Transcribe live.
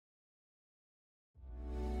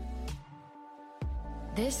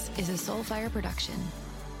This is a Soulfire production.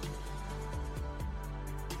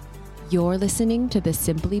 You're listening to the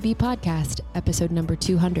Simply Be podcast, episode number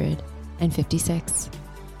 256.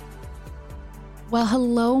 Well,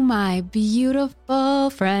 hello, my beautiful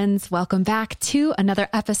friends. Welcome back to another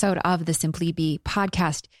episode of the Simply Be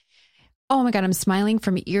podcast. Oh my God, I'm smiling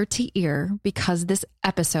from ear to ear because this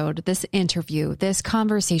episode, this interview, this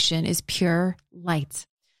conversation is pure light,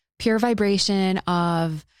 pure vibration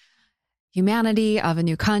of humanity, of a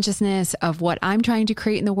new consciousness, of what I'm trying to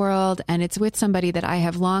create in the world. And it's with somebody that I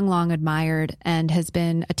have long admired and has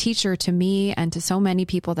been a teacher to me and to so many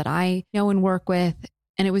people that I know and work with.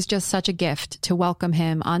 And it was just such a gift to welcome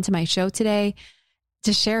him onto my show today,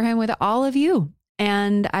 to share him with all of you.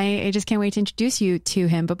 And I just can't wait to introduce you to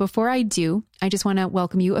him. But before I do, I just want to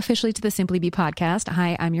welcome you officially to the Simply Be podcast.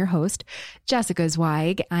 Hi, I'm your host, Jessica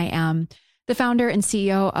Zweig. I am the founder and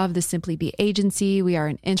CEO of the Simply Be agency. We are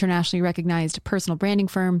an internationally recognized personal branding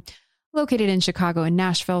firm located in Chicago and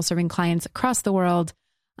Nashville, serving clients across the world.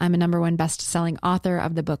 I'm a #1 best-selling author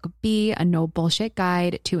of the book Be, a no bullshit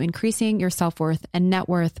guide to increasing your self-worth and net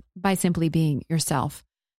worth by simply being yourself.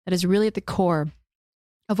 That is really at the core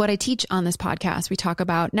of what I teach on this podcast. We talk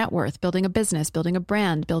about net worth, building a business, building a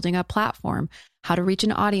brand, building a platform, how to reach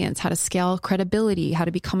an audience, how to scale credibility, how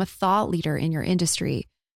to become a thought leader in your industry,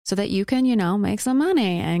 so that you can, make some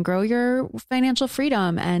money and grow your financial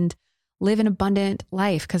freedom and live an abundant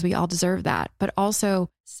life, because we all deserve that. But also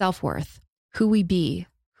self-worth, who we be,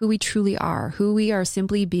 who we truly are, who we are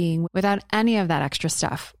simply being without any of that extra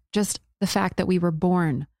stuff. Just the fact that we were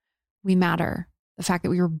born, we matter. The fact that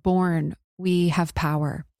we were born, we have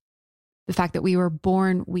power. The fact that we were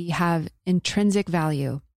born, we have intrinsic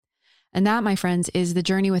value. And that, my friends, is the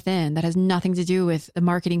journey within. That has nothing to do with the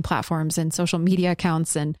marketing platforms and social media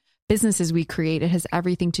accounts and businesses we create. It has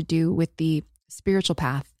everything to do with the spiritual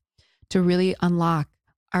path to really unlock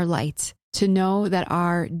our light, to know that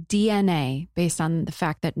our DNA, based on the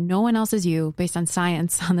fact that no one else is you, based on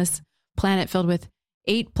science on this planet filled with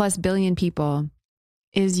 8+ billion people,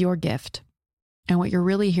 is your gift and what you're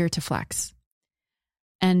really here to flex.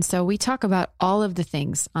 And so we talk about all of the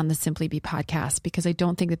things on the Simply Be podcast because I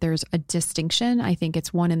don't think that there's a distinction. I think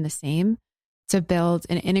it's one and the same. To build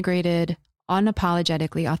an integrated,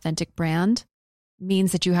 unapologetically authentic brand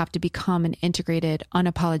means that you have to become an integrated,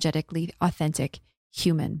 unapologetically authentic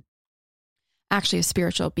human. Actually, a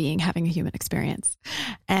spiritual being having a human experience.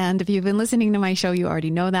 And if you've been listening to my show, you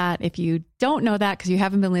already know that. If you don't know that because you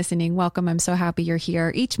haven't been listening, welcome. I'm so happy you're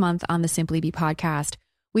here. Each month on the Simply Be podcast,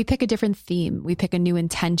 we pick a different theme. We pick a new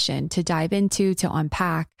intention to dive into, to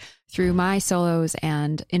unpack through my solos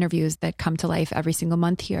and interviews that come to life every single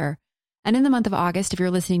month here. And in the month of August, if you're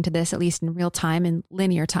listening to this, at least in real time, in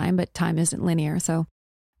linear time, but time isn't linear. So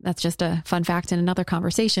that's just a fun fact in another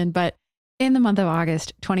conversation. But in the month of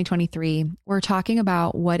August, 2023, we're talking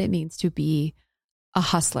about what it means to be a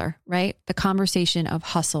hustler, right? The conversation of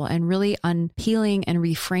hustle and really unpeeling and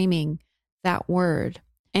reframing that word.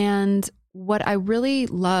 And what I really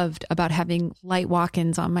loved about having Light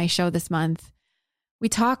Watkins on my show this month, we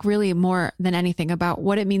talk really more than anything about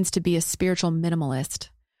what it means to be a spiritual minimalist,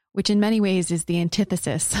 which in many ways is the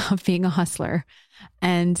antithesis of being a hustler,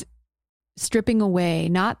 and stripping away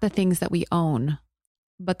not the things that we own,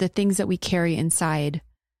 but the things that we carry inside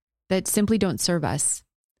that simply don't serve us,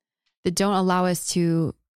 that don't allow us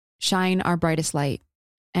to shine our brightest light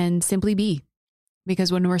and simply be.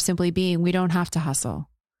 Because when we're simply being, we don't have to hustle.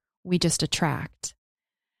 We just attract.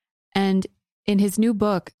 And in his new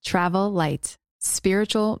book, Travel Light,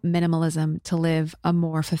 Spiritual Minimalism to Live a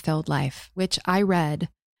More Fulfilled Life, which I read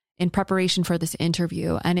in preparation for this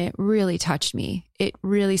interview, and it really touched me. It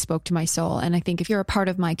really spoke to my soul. And I think if you're a part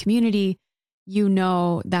of my community, you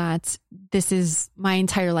know that this is my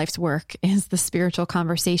entire life's work, is the spiritual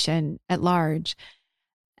conversation at large.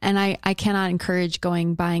 And I cannot encourage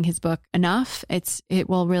buying his book enough. It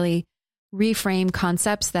will really reframe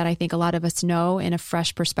concepts that I think a lot of us know in a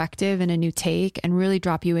fresh perspective and a new take, and really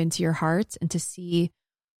drop you into your heart and to see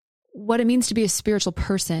what it means to be a spiritual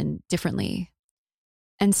person differently.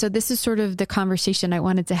 And so this is sort of the conversation I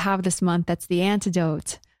wanted to have this month. That's the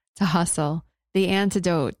antidote to hustle, the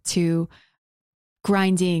antidote to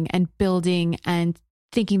grinding and building and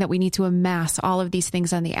thinking that we need to amass all of these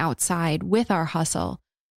things on the outside with our hustle.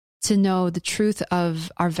 To know the truth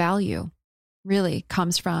of our value really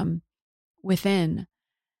comes from within,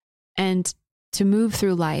 and to move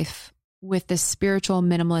through life with this spiritual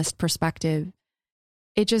minimalist perspective.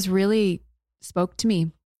 It just really spoke to me.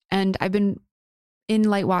 And I've been in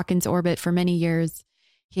Light Watkins' orbit for many years.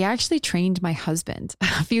 He actually trained my husband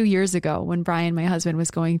a few years ago when Brian, my husband, was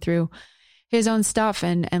going through his own stuff.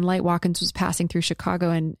 And Light Watkins was passing through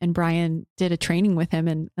Chicago, and Brian did a training with him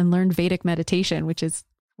and learned Vedic meditation, which is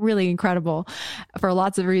really incredible for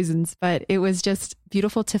lots of reasons. But it was just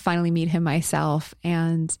beautiful to finally meet him myself.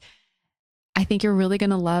 And I think you're really going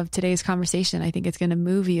to love today's conversation. I think it's going to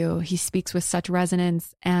move you. He speaks with such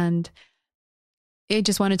resonance, and I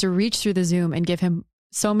just wanted to reach through the Zoom and give him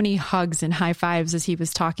so many hugs and high fives as he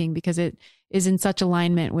was talking, because it is in such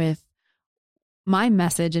alignment with my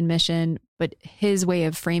message and mission, but his way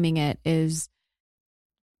of framing it is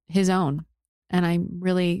his own. And I'm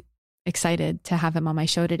really excited to have him on my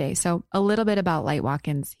show today. So a little bit about Light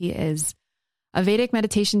Watkins. He is a Vedic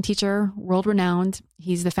meditation teacher, world renowned.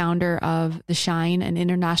 He's the founder of The Shine, an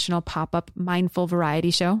international pop-up mindful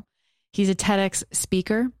variety show. He's a TEDx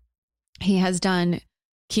speaker. He has done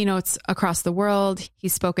keynotes across the world.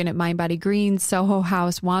 He's spoken at Mind Body Green, Soho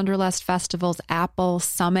House, Wanderlust festivals, Apple,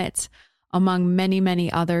 Summit, among many, many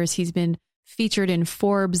others. He's been featured in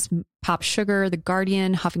Forbes, Pop Sugar, The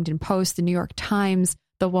Guardian, Huffington Post, The New York Times,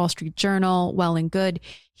 The Wall Street Journal, Well and Good.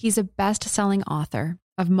 He's a best-selling author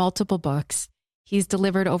of multiple books. He's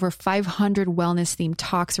delivered over 500 wellness-themed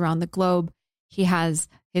talks around the globe. He has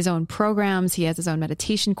his own programs. He has his own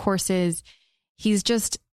meditation courses. He's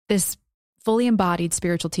just this fully embodied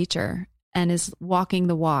spiritual teacher and is walking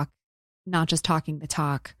the walk, not just talking the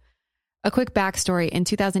talk. A quick backstory. In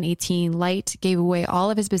 2018, Light gave away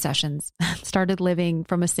all of his possessions, started living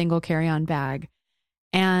from a single carry-on bag.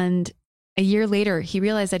 And a year later, he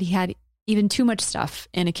realized that he had even too much stuff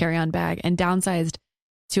in a carry-on bag and downsized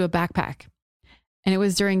to a backpack. And it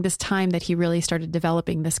was during this time that he really started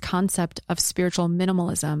developing this concept of spiritual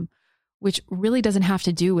minimalism, which really doesn't have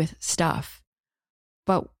to do with stuff,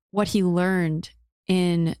 but what he learned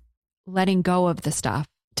in letting go of the stuff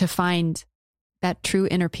to find that true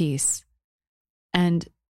inner peace and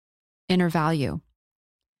inner value.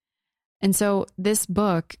 And so this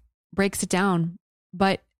book breaks it down,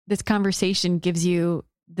 but this conversation gives you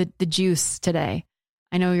the juice today.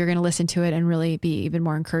 I know you're going to listen to it and really be even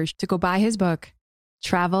more encouraged to go buy his book,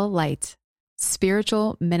 Travel Light,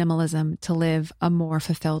 Spiritual Minimalism to Live a More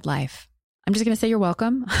Fulfilled Life. I'm just going to say you're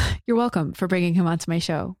welcome. You're welcome for bringing him onto my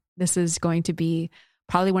show. This is going to be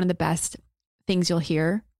probably one of the best things you'll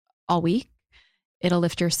hear all week. It'll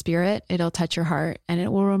lift your spirit, it'll touch your heart, and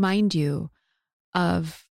it will remind you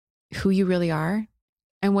of who you really are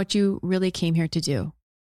and what you really came here to do,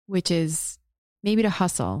 which is maybe to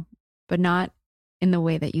hustle, but not in the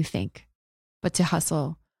way that you think, but to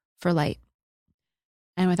hustle for light.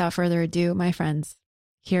 And without further ado, my friends,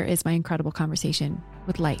 here is my incredible conversation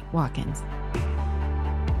with Light Watkins.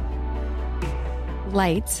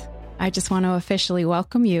 Light, I just want to officially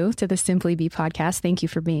welcome you to the Simply Be podcast. Thank you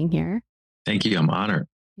for being here. Thank you. I'm honored.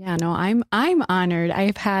 Yeah, no, I'm honored.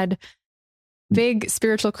 I've had big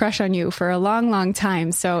spiritual crush on you for a long, long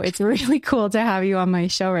time. So it's really cool to have you on my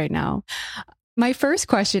show right now. My first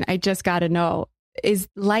question, I just got to know, is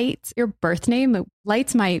Light your birth name?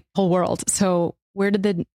 Light's my whole world. So where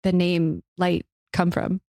did the name Light come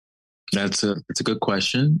from? That's a good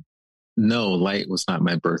question. No, Light was not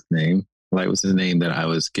my birth name. Light was the name that I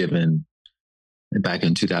was given back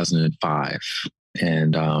in 2005.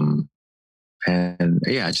 And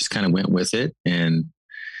yeah, I just kind of went with it. And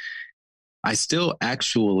I still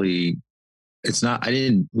actually, I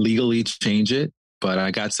didn't legally change it, but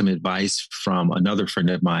I got some advice from another friend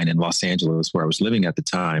of mine in Los Angeles where I was living at the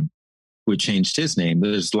time, who had changed his name.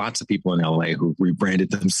 There's lots of people in LA who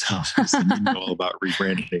rebranded themselves. You know all about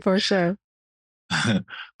rebranding. For sure.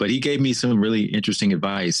 But he gave me some really interesting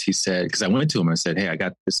advice. He said, because I went to him, I said, hey, I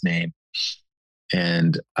got this name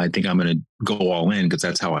and I think I'm going to go all in because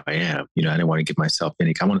that's how I am. You know, I didn't want to give myself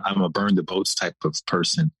any, I'm a burn the boats type of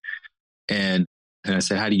person. And I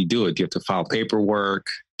said, how do you do it? Do you have to file paperwork?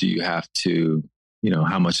 Do you have to,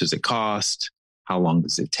 how much does it cost? How long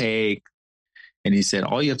does it take? And he said,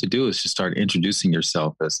 all you have to do is just start introducing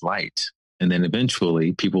yourself as Light. And then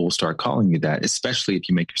eventually people will start calling you that, especially if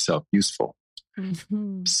you make yourself useful.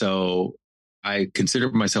 Mm-hmm. So I consider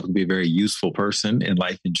myself to be a very useful person in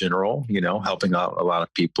life in general, helping out a lot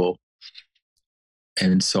of people.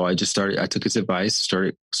 And so I took his advice,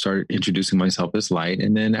 started introducing myself as Light.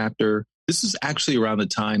 And then this is actually around the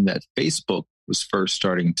time that Facebook was first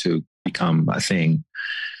starting to become a thing.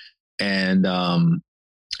 And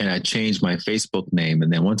I changed my Facebook name.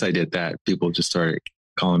 And then once I did that, people just started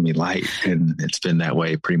calling me Light. And it's been that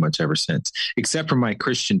way pretty much ever since, except for my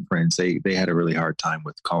Christian friends. They had a really hard time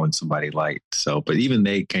with calling somebody Light. So, but even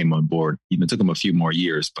they came on board. Even took them a few more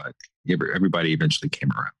years, but everybody eventually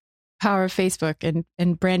came around. Power of Facebook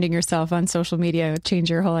and branding yourself on social media, change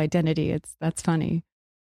your whole identity. That's funny.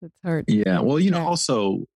 It's hard. Yeah. Well,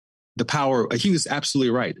 also the power, he was absolutely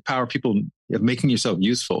right. The power of people of making yourself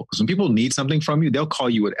useful. Because when people need something from you, they'll call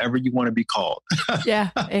you whatever you want to be called. Yeah.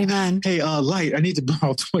 Amen. Hey, Light, I need to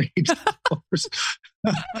borrow $20.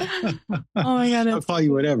 Oh my God. I'll call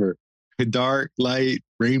you whatever. Dark, light,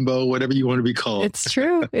 rainbow, whatever you want to be called. It's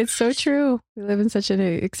true. It's so true. We live in such an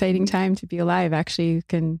exciting time to be alive. Actually, you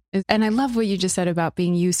can, and I love what you just said about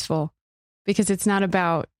being useful, because it's not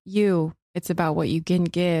about you. It's about what you can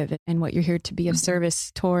give and what you're here to be of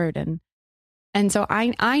service toward. And so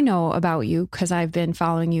I know about you because I've been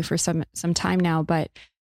following you for some time now. But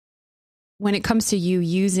when it comes to you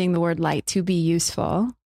using the word light to be useful,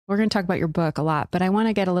 we're going to talk about your book a lot, but I want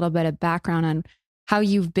to get a little bit of background on how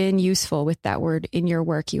you've been useful with that word in your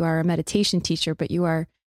work. You are a meditation teacher, but you're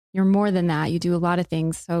more than that. You do a lot of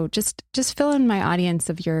things. So just fill in my audience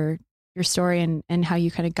of your story and how you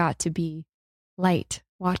kind of got to be Light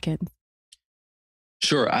Watkins.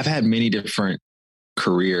 Sure. I've had many different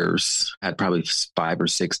careers. I had probably 5 or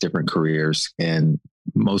 6 different careers. And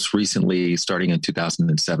most recently, starting in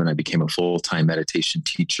 2007, I became a full-time meditation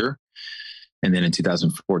teacher. And then in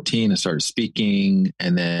 2014, I started speaking,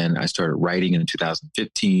 and then I started writing in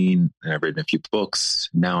 2015, and I've written a few books.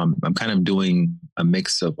 Now I'm kind of doing a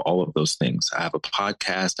mix of all of those things. I have a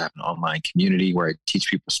podcast, I have an online community where I teach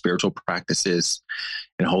people spiritual practices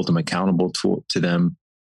and hold them accountable to them.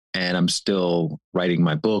 And I'm still writing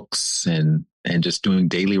my books and just doing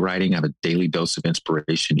daily writing. I have a daily dose of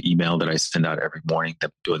inspiration email that I send out every morning.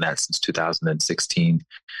 I've been doing that since 2016.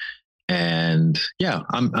 And yeah,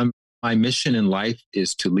 my mission in life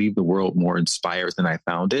is to leave the world more inspired than I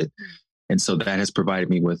found it. And so that has provided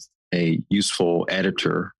me with a useful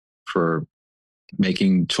editor for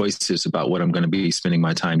making choices about what I'm going to be spending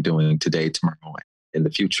my time doing today, tomorrow, in the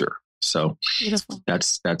future. So Beautiful.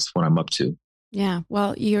 That's what I'm up to. Yeah.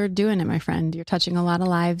 Well, you're doing it, my friend. You're touching a lot of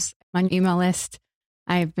lives. On your email list,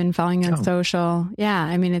 I've been following you on social. Yeah.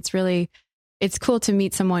 I mean, it's cool to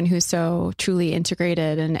meet someone who's so truly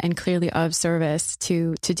integrated and clearly of service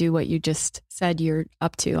to do what you just said you're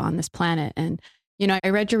up to on this planet. And,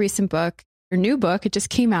 I read your recent book, your new book. It just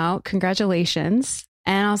came out. Congratulations.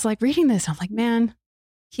 And I was like reading this. I'm like, man,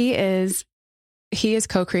 he is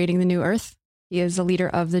co-creating the new earth. He is a leader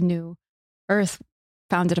of the new earth,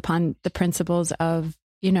 founded upon the principles of,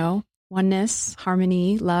 oneness,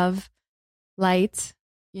 harmony, love, light,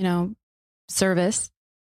 service.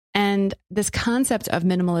 And this concept of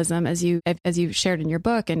minimalism, as you shared in your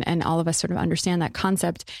book, and all of us sort of understand that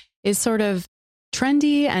concept, is sort of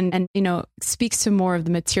trendy and speaks to more of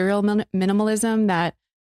the material minimalism that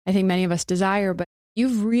I think many of us desire. But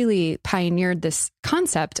you've really pioneered this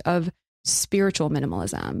concept of spiritual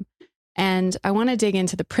minimalism. And I want to dig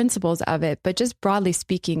into the principles of it, but just broadly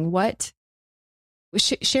speaking,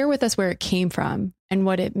 share with us where it came from and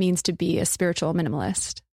what it means to be a spiritual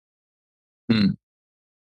minimalist.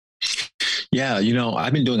 Yeah,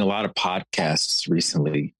 I've been doing a lot of podcasts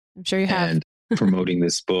recently. I'm sure you have. And promoting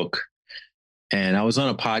this book. And I was on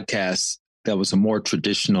a podcast that was a more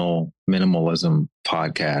traditional minimalism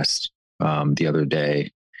podcast the other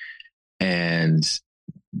day. And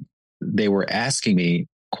they were asking me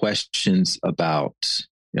questions about,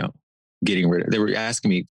 they were asking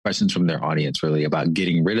me questions from their audience really about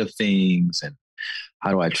getting rid of things and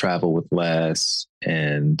how do I travel with less?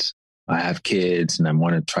 And I have kids and I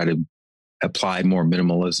want to try to apply more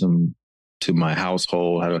minimalism to my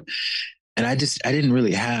household. And I didn't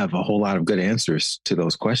really have a whole lot of good answers to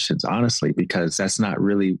those questions, honestly, because that's not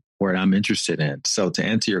really where I'm interested in. So to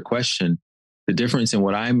answer your question, the difference in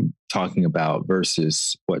what I'm talking about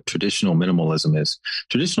versus what traditional minimalism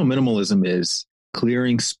is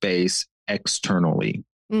clearing space externally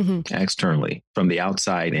from the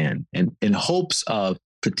outside in, and in hopes of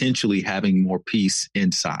potentially having more peace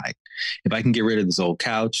inside. If I can get rid of this old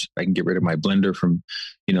couch, if I can get rid of my blender from,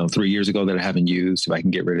 3 years ago that I haven't used, if I can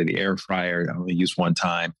get rid of the air fryer I only used one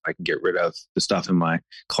time, if I can get rid of the stuff in my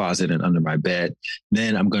closet and under my bed,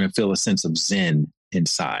 then I'm going to feel a sense of zen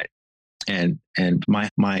inside. And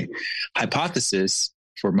my hypothesis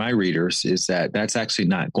for my readers is that that's actually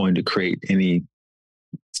not going to create any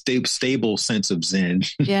stable sense of zen.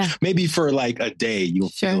 Yeah. Maybe for like a day, you'll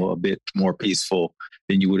feel a bit more peaceful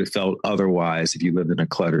than you would have felt otherwise if you lived in a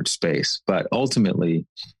cluttered space. But ultimately,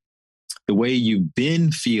 the way you've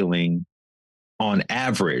been feeling on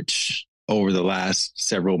average over the last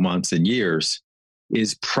several months and years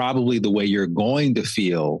is probably the way you're going to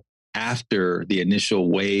feel after the initial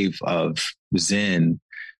wave of zen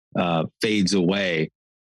fades away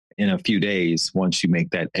in a few days once you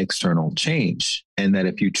make that external change. And that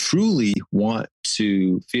if you truly want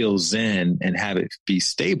to feel zen and have it be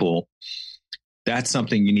stable, that's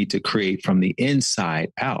something you need to create from the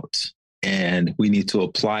inside out. And we need to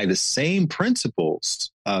apply the same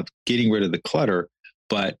principles of getting rid of the clutter,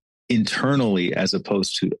 but internally as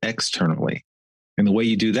opposed to externally. And the way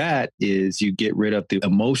you do that is you get rid of the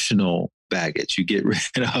emotional baggage. You get rid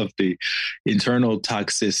of the internal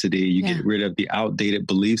toxicity. You get rid of the outdated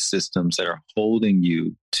belief systems that are holding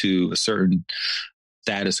you to a certain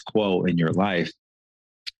status quo in your life.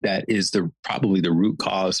 That is probably the root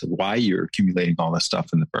cause of why you're accumulating all this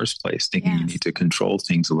stuff in the first place, thinking you need to control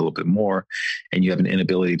things a little bit more, and you have an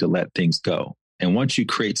inability to let things go. And once you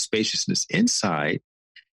create spaciousness inside,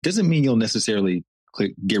 doesn't mean you'll necessarily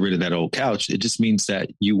get rid of that old couch. It just means that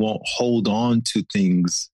you won't hold on to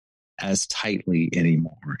things as tightly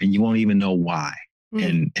anymore, and you won't even know why.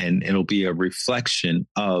 And it'll be a reflection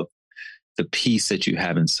of the peace that you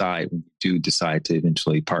have inside when you do decide to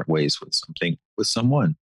eventually part ways with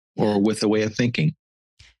someone, or with a way of thinking.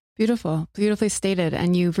 Beautiful, beautifully stated.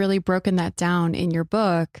 And you've really broken that down in your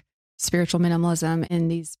book, Spiritual Minimalism, in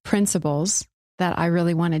these principles that I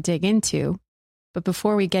really want to dig into. But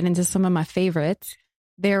before we get into some of my favorites,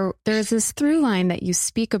 there's this through line that you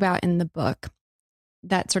speak about in the book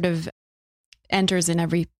that sort of enters in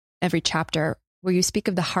every chapter, where you speak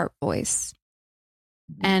of the heart voice.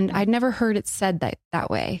 And I'd never heard it said that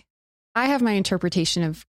way. I have my interpretation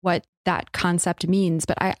of what that concept means,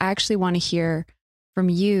 but I actually want to hear from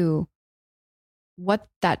you what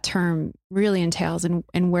that term really entails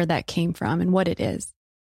and where that came from and what it is.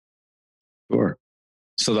 Sure.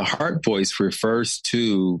 So the heart voice refers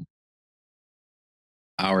to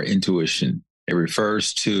our intuition. It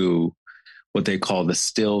refers to what they call the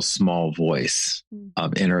still small voice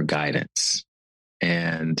of inner guidance.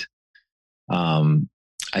 And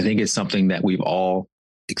I think it's something that we've all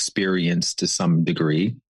experienced to some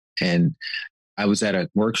degree. And I was at a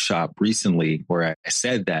workshop recently where I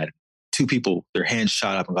said that two people, their hands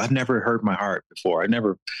shot up and go, I've never heard my heart before.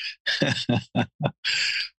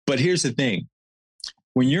 But here's the thing.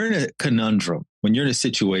 When you're in a conundrum, when you're in a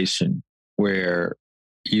situation where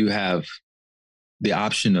you have the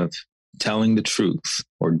option of telling the truth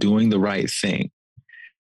or doing the right thing,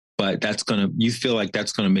 but you feel like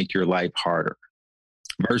that's going to make your life harder,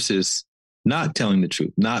 versus not telling the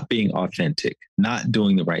truth, not being authentic, not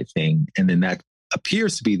doing the right thing. And then that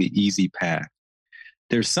appears to be the easy path.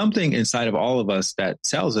 There's something inside of all of us that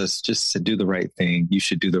tells us just to do the right thing. You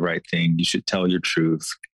should do the right thing. You should tell your truth,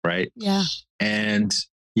 right? Yeah. And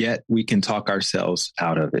yet we can talk ourselves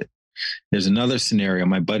out of it. There's another scenario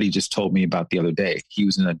my buddy just told me about the other day. He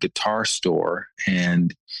was in a guitar store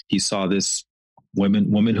and he saw this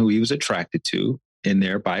woman who he was attracted to in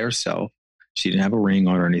there by herself. She didn't have a ring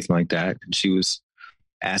on or anything like that. And she was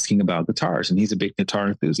asking about guitars, and he's a big guitar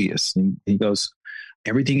enthusiast. And he goes,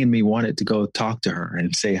 everything in me wanted to go talk to her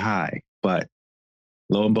and say hi. But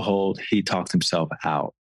lo and behold, he talked himself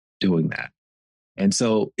out doing that. And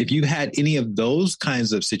so if you had any of those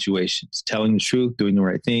kinds of situations, telling the truth, doing the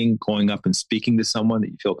right thing, going up and speaking to someone that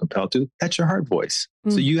you feel compelled to, that's your heart voice.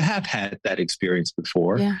 So you have had that experience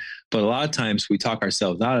before. Yeah. But a lot of times we talk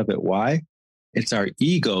ourselves out of it. Why? It's our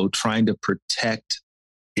ego trying to protect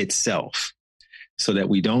itself so that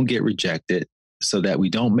we don't get rejected, so that we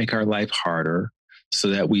don't make our life harder,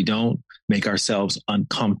 so that we don't make ourselves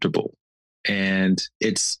uncomfortable. And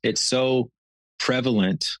it's so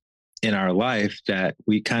prevalent in our life that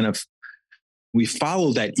we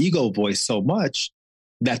follow that ego voice so much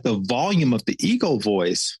that the volume of the ego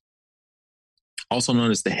voice, also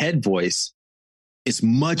known as the head voice, is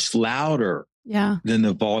much louder than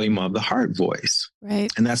the volume of the heart voice.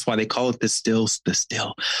 Right. And that's why they call it the still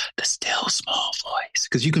small voice,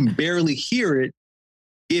 because you can barely hear it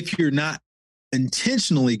if you're not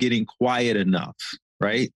intentionally getting quiet enough.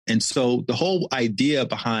 Right. And so the whole idea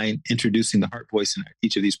behind introducing the heart voice in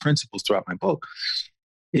each of these principles throughout my book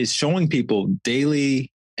is showing people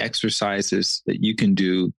daily exercises that you can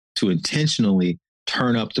do to intentionally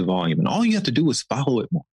turn up the volume. And all you have to do is follow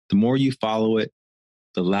it more. The more you follow it,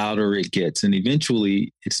 the louder it gets. And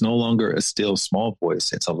eventually it's no longer a still small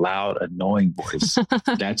voice. It's a loud, annoying voice.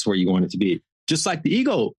 That's where you want it to be. Just like the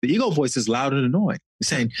ego voice is loud and annoying. It's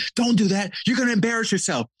saying, don't do that. You're going to embarrass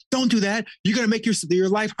yourself. Don't do that. You're going to make your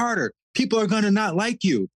life harder. People are going to not like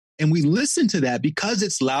you. And we listen to that because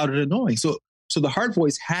it's loud and annoying. So the heart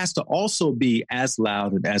voice has to also be as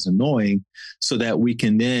loud and as annoying so that we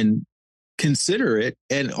can then consider it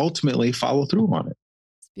and ultimately follow through on it.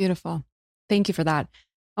 It's beautiful. Thank you for that.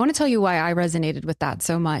 I want to tell you why I resonated with that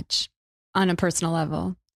so much on a personal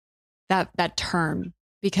level, that term,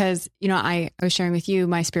 because, I was sharing with you,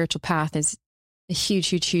 my spiritual path is a huge,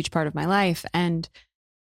 huge, huge part of my life. And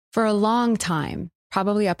for a long time,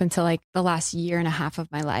 probably up until like the last year and a half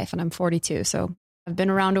of my life. And I'm 42. So I've been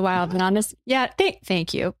around a while. I've been on this. Yeah.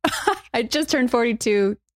 Thank you. I just turned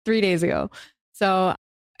 42 3 days ago. So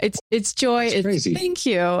it's joy. That's crazy. Thank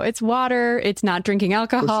you. It's water. It's not drinking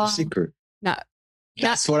alcohol. What's the secret? Not.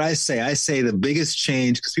 That's what I say. I say the biggest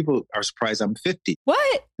change, because people are surprised I'm 50.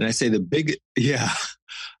 What? And I say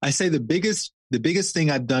I say the biggest thing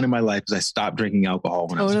I've done in my life is I stopped drinking alcohol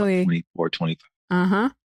when I was about 24, 25. Uh-huh.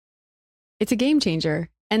 It's a game changer.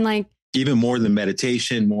 And like, even more than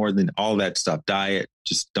meditation, more than all that stuff, diet,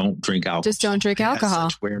 just don't drink alcohol. Just don't drink alcohol.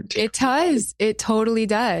 It does. It totally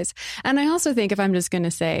does. And I also think, if I'm just going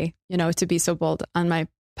to say, to be so bold on my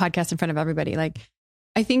podcast in front of everybody, like,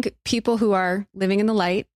 I think people who are living in the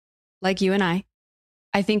light, like you and I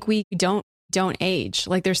think we don't age.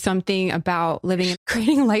 Like, there's something about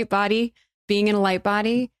creating a light body, being in a light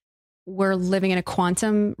body. We're living in a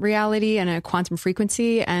quantum reality and a quantum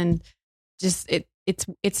frequency, and just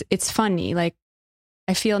it's funny. Like,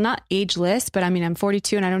 I feel not ageless, but I mean, I'm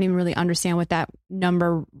 42 and I don't even really understand what that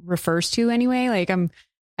number refers to anyway. Like,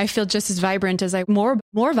 I feel just as vibrant as more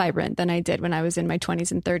vibrant than I did when I was in my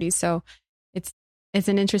 20s and 30s. So it's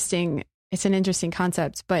an interesting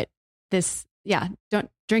concept, but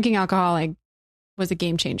drinking alcohol was a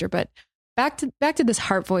game changer. But back to this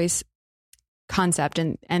heart voice concept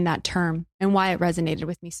and that term, and why it resonated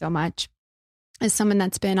with me so much, as someone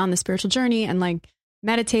that's been on the spiritual journey and like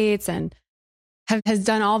meditates and has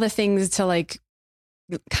done all the things to like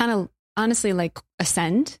kind of honestly like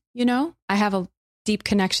ascend. I have a deep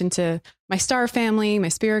connection to my star family, my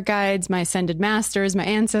spirit guides, my ascended masters, my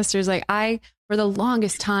ancestors. Like, I, for the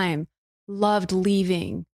longest time, loved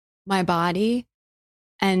leaving my body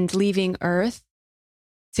and leaving Earth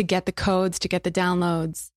to get the codes, to get the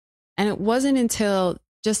downloads. And it wasn't until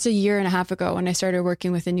just a year and a half ago when I started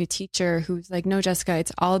working with a new teacher who's like, no, Jessica,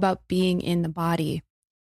 it's all about being in the body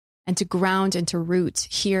and to ground and to root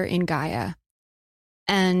here in Gaia.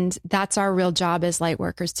 And that's our real job as light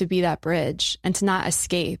workers, to be that bridge and to not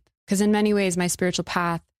escape. Because in many ways, my spiritual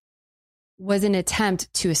path was an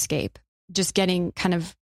attempt to escape, just getting kind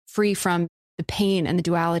of free from the pain and the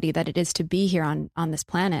duality that it is to be here on this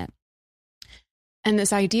planet. And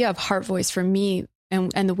this idea of heart voice for me,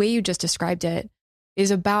 and the way you just described it,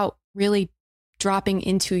 is about really dropping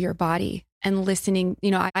into your body and listening.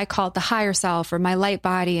 I call it the higher self or my light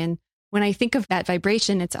body. And when I think of that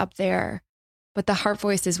vibration, it's up there, but the heart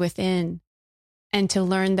voice is within. And to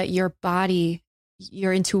learn that your body,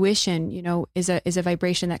 your intuition, is a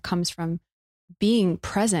vibration that comes from being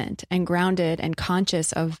present and grounded and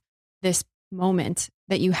conscious of this moment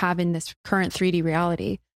that you have in this current 3D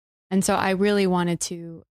reality. And so I really wanted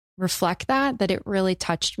to reflect that it really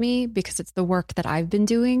touched me, because it's the work that I've been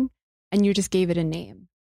doing, and you just gave it a name.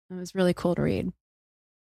 It was really cool to read.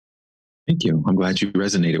 Thank you. I'm glad you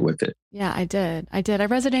resonated with it. Yeah, I did. I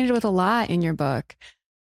resonated with a lot in your book.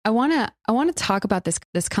 I want to talk about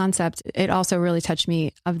this concept. It also really touched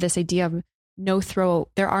me, of this idea of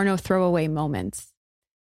there are no throwaway moments.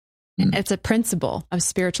 Mm. It's a principle of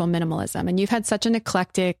spiritual minimalism. And you've had such an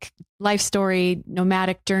eclectic life story,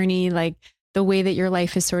 nomadic journey, like the way that your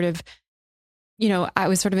life is sort of, I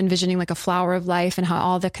was sort of envisioning like a flower of life, and how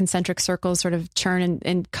all the concentric circles sort of churn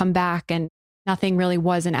and come back, and nothing really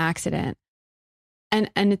was an accident. And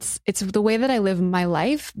it's the way that I live my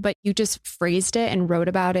life, but you just phrased it and wrote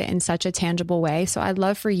about it in such a tangible way. So I'd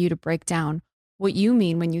love for you to break down what you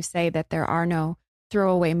mean when you say that there are no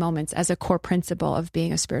throwaway moments as a core principle of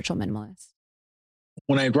being a spiritual minimalist.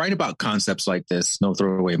 When I write about concepts like this, no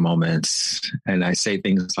throwaway moments, and I say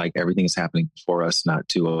things like everything is happening for us, not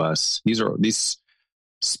to us, these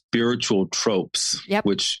spiritual tropes, yep,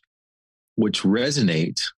 which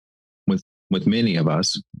resonate with many of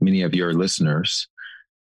us, many of your listeners.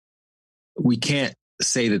 We can't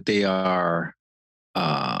say that they are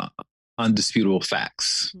undisputable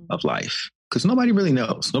facts of life, because nobody really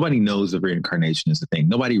knows. Nobody knows if reincarnation is a thing.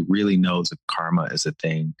 Nobody really knows if karma is a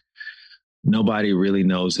thing. Nobody really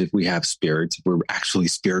knows if we have spirits, if we're actually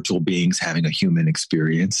spiritual beings having a human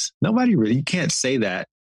experience. You can't say that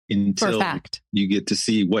until you get to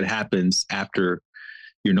see what happens after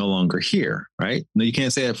you're no longer here, right? No, you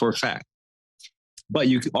can't say that for a fact. But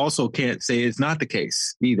you also can't say it's not the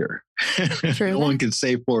case either. No one can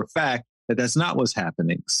say for a fact that that's not what's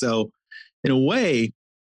happening. So in a way,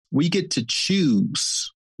 we get to choose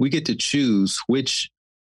which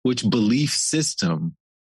belief system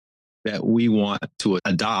that we want to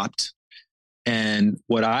adopt. And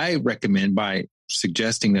what I recommend by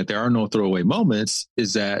suggesting that there are no throwaway moments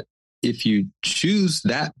is that if you choose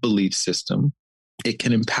that belief system, it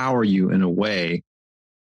can empower you in a way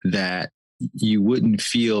that you wouldn't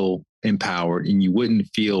feel empowered and you wouldn't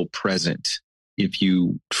feel present if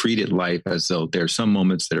you treated life as though there's some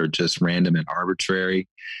moments that are just random and arbitrary,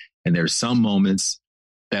 and there's some moments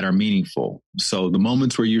that are meaningful. So the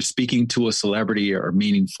moments where you're speaking to a celebrity are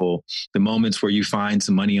meaningful. The moments where you find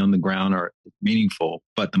some money on the ground are meaningful.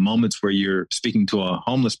 But the moments where you're speaking to a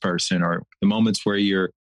homeless person, or the moments where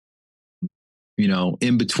you're,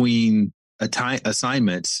 in between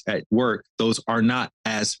assignments at work, those are not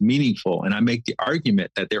as meaningful. And I make the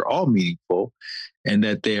argument that they're all meaningful, and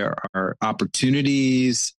that there are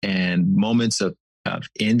opportunities and moments of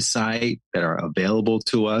insight that are available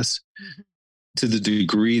to us to the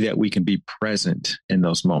degree that we can be present in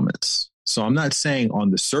those moments. So I'm not saying on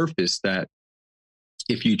the surface that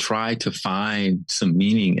if you try to find some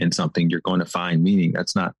meaning in something, you're going to find meaning.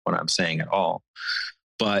 That's not what I'm saying at all.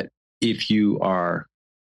 But if you are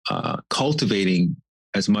cultivating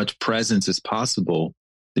as much presence as possible,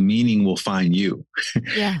 the meaning will find you.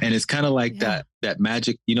 Yeah. And it's kind of like that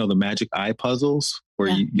magic, the magic eye puzzles where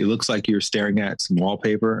it looks like you're staring at some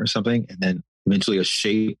wallpaper or something, and then eventually a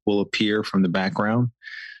shape will appear from the background.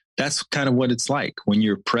 That's kind of what it's like. When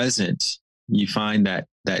you're present, you find that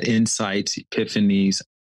insights, epiphanies,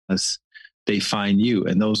 they find you.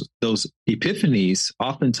 And those epiphanies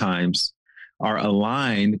oftentimes are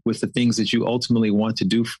aligned with the things that you ultimately want to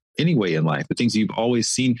do anyway in life, the things you've always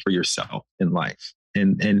seen for yourself in life.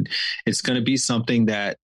 And it's going to be something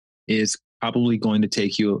that is probably going to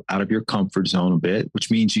take you out of your comfort zone a bit, which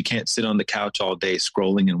means you can't sit on the couch all day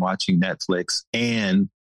scrolling and watching Netflix and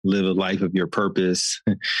live a life of your purpose.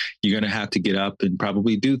 You're going to have to get up and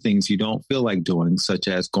probably do things you don't feel like doing, such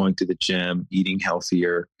as going to the gym, eating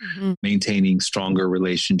healthier, maintaining stronger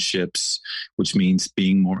relationships, which means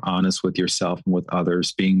being more honest with yourself and with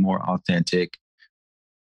others, being more authentic,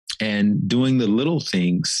 and doing the little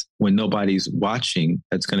things when nobody's watching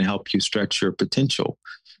that's going to help you stretch your potential.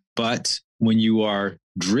 But when you are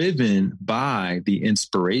driven by the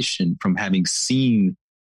inspiration from having seen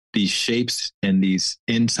these shapes and these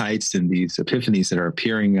insights and these epiphanies that are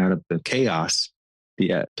appearing out of the chaos,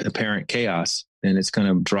 the apparent chaos, then it's going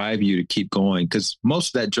to drive you to keep going. Because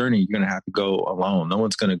most of that journey, you're going to have to go alone. No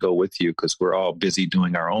one's going to go with you because we're all busy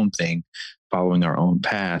doing our own thing, following our own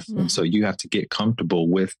path. Mm-hmm. And so you have to get comfortable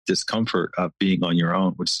with discomfort of being on your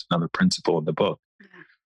own, which is another principle in the book.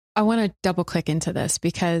 I want to double click into this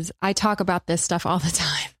because I talk about this stuff all the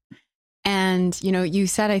time. And, you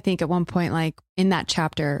said, I think at one point, like in that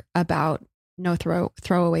chapter about no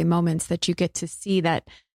throwaway moments, that you get to see that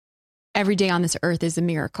every day on this earth is a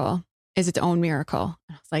miracle, is its own miracle.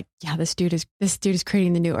 And I was like, yeah, this dude is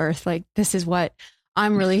creating the new earth. Like, this is what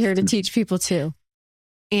I'm really here to teach people too.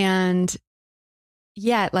 And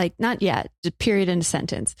yet, like, not yet, just period in a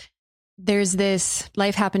sentence. There's this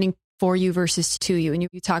life happening for you versus to you. And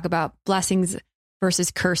you talk about blessings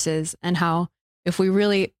versus curses, and how if we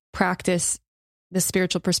really practice the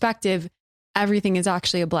spiritual perspective, everything is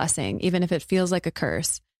actually a blessing, even if it feels like a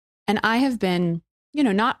curse. And I have been,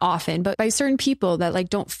 not often, but by certain people that like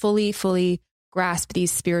don't fully grasp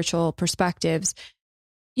these spiritual perspectives,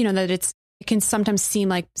 that it can sometimes seem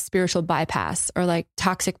like spiritual bypass or like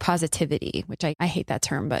toxic positivity, which I hate that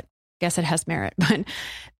term, but I guess it has merit. But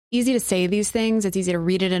easy to say these things. It's easy to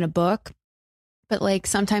read it in a book, but like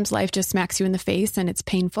sometimes life just smacks you in the face and it's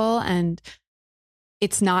painful and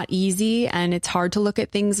it's not easy, and it's hard to look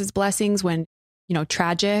at things as blessings when,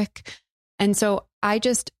 tragic. And so I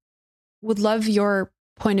just would love your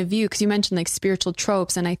point of view, because you mentioned like spiritual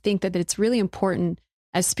tropes. And I think that it's really important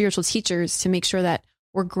as spiritual teachers to make sure that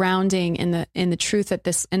we're grounding in the truth that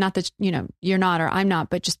this, and not that, you're not, or I'm not,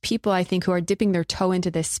 but just people I think who are dipping their toe into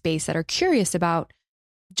this space that are curious about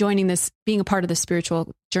joining this, being a part of the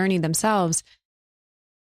spiritual journey themselves,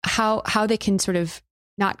 how they can sort of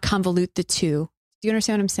not convolute the two. Do you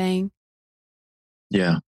understand what I'm saying?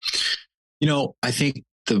 Yeah. I think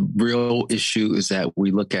the real issue is that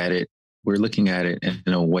we're looking at it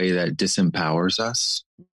in a way that disempowers us.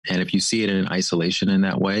 And if you see it in isolation in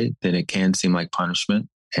that way, then it can seem like punishment,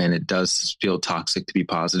 and it does feel toxic to be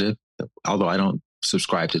positive. Although I don't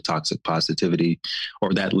subscribe to toxic positivity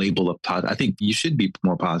or that label of positive. I think you should be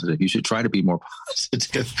more positive. You should try to be more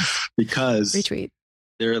positive because retweet.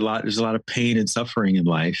 There's a lot of pain and suffering in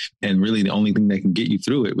life. And really the only thing that can get you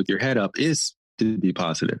through it with your head up is to be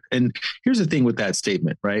positive. And here's the thing with that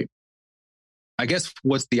statement, right? I guess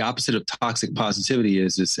what's the opposite of toxic positivity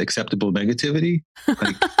is acceptable negativity.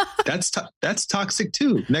 Like that's toxic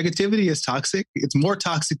too. Negativity is toxic. It's more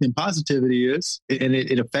toxic than positivity is. And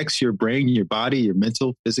it affects your brain, your body, your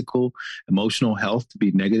mental, physical, emotional health to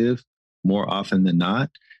be negative more often than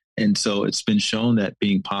not. And so it's been shown that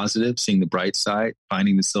being positive, seeing the bright side,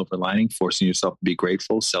 finding the silver lining, forcing yourself to be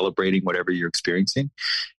grateful, celebrating whatever you're experiencing,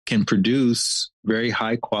 can produce very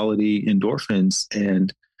high quality endorphins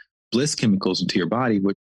and bliss chemicals into your body,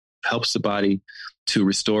 which helps the body to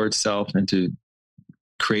restore itself and to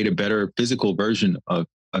create a better physical version of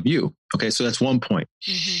you. Okay, so that's one point.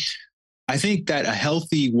 Mm-hmm. I think that a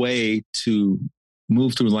healthy way to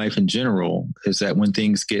move through life in general is that when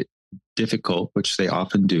things get difficult, which they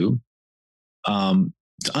often do, to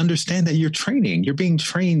understand that you're being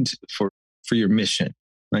trained for your mission.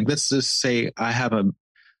 Like, let's just say I have a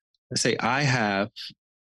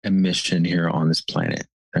mission here on this planet.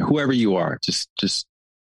 And whoever you are, just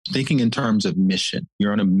thinking in terms of mission.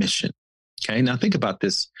 You're on a mission. Okay. Now think about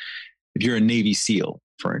this. If you're a Navy SEAL,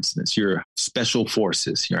 for instance, you're special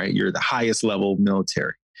forces, right? You're the highest level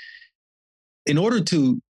military. In order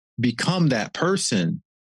to become that person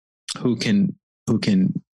who can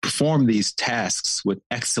perform these tasks with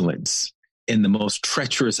excellence in the most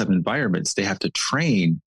treacherous of environments, they have to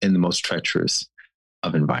train in the most treacherous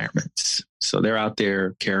of environments. So they're out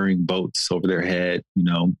there carrying boats over their head,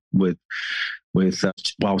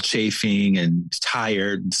 while chafing and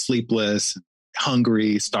tired and sleepless,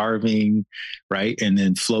 hungry, starving, right? And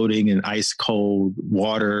then floating in ice cold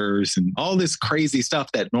waters and all this crazy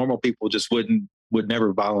stuff that normal people just would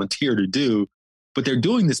never volunteer to do. But they're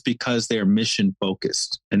doing this because they're mission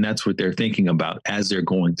focused. And that's what they're thinking about as they're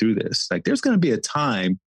going through this. Like, there's going to be a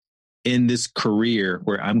time in this career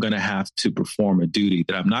where I'm going to have to perform a duty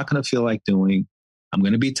that I'm not going to feel like doing. I'm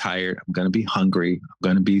going to be tired. I'm going to be hungry. I'm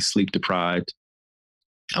going to be sleep deprived.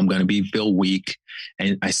 I'm going to feel weak,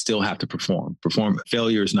 and I still have to perform.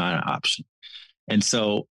 Failure is not an option. And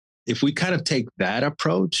so if we kind of take that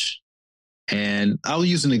approach, and I'll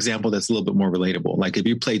use an example that's a little bit more relatable. Like if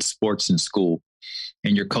you played sports in school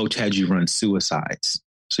and your coach had you run suicides.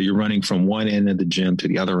 So you're running from one end of the gym to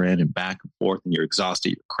the other end and back and forth, and you're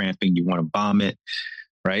exhausted, you're cramping, you want to vomit,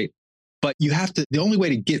 right? But the only way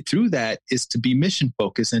to get through that is to be mission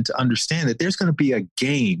focused and to understand that there's going to be a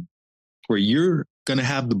game where you're going to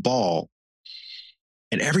have the ball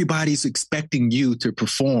and everybody's expecting you to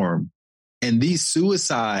perform. And these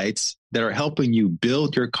suicides that are helping you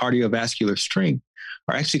build your cardiovascular strength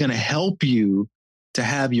are actually going to help you to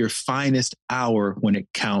have your finest hour when it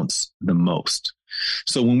counts the most.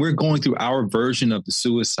 So when we're going through our version of the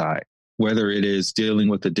suicide, whether it is dealing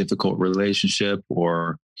with a difficult relationship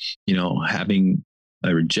or, having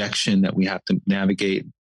a rejection that we have to navigate,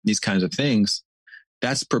 these kinds of things,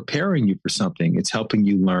 that's preparing you for something. It's helping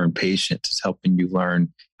you learn patience. It's helping you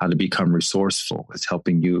learn how to become resourceful. It's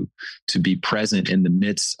helping you to be present in the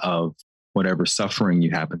midst of whatever suffering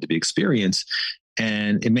you happen to be experiencing.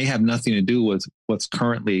 And it may have nothing to do with what's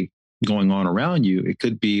currently going on around you. It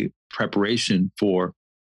could be preparation for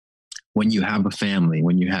when you have a family,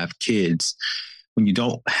 when you have kids, when you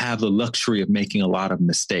don't have the luxury of making a lot of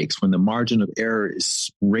mistakes, when the margin of error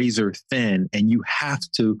is razor thin and you have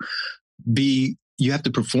to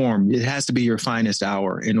perform. It has to be your finest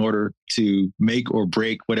hour in order to make or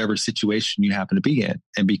break whatever situation you happen to be in.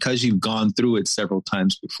 And because you've gone through it several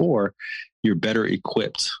times before, you're better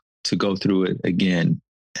equipped to go through it again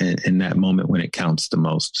in that moment when it counts the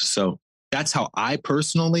most. So that's how I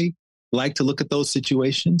personally like to look at those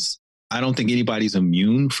situations. I don't think anybody's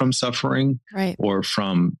immune from suffering, right, or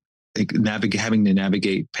from having to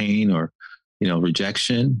navigate pain or,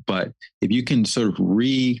 rejection. But if you can sort of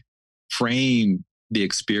reframe the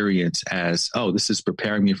experience as, oh, this is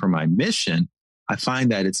preparing me for my mission, I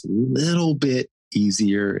find that it's a little bit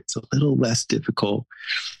easier. It's a little less difficult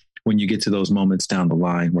when you get to those moments down the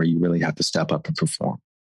line where you really have to step up and perform.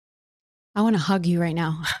 I want to hug you right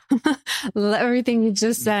now. Everything you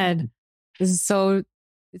just said is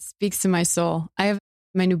it speaks to my soul. I have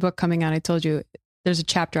my new book coming out. I told you there's a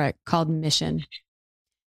chapter called Mission,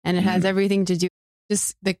 and it has everything to do,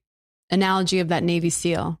 just the analogy of that Navy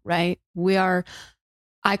SEAL, right?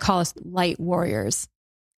 I call us light warriors.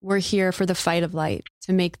 We're here for the fight of light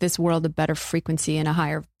to make this world a better frequency and a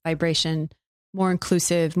higher vibration, more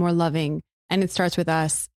inclusive, more loving. And it starts with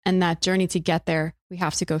us. And that journey to get there, we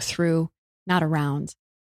have to go through, not around.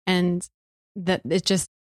 And that it's just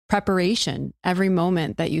preparation. Every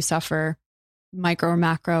moment that you suffer, micro or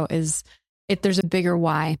macro, there's a bigger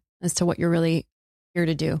why as to what you're really here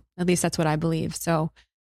to do. At least that's what I believe. So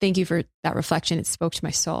thank you for that reflection. It spoke to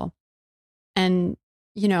my soul. And,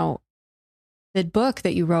 the book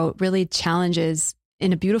that you wrote really challenges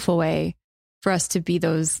in a beautiful way for us to be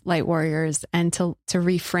those light warriors and to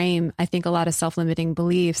reframe, I think, a lot of self-limiting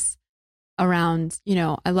beliefs around,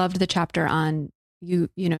 I loved the chapter on you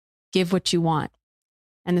give what you want.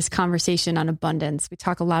 and this conversation on abundance. We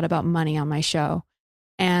talk a lot about money on my show.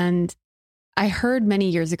 And I heard many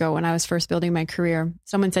years ago when I was first building my career,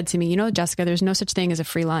 someone said to me, Jessica, there's no such thing as a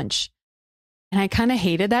free lunch. And I kind of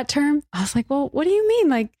hated that term. I was like, well, what do you mean?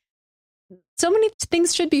 Like, so many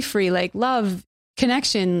things should be free, like love,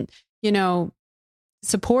 connection,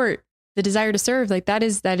 support, the desire to serve. Like that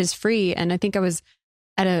is free. And I think I was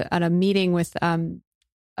at a meeting with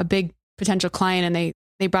a big potential client, and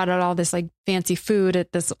they brought out all this like fancy food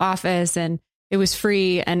at this office, and it was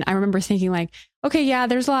free. And I remember thinking like, okay, yeah,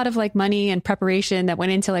 there's a lot of like money and preparation that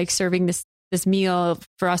went into like serving this meal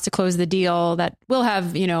for us to close the deal that will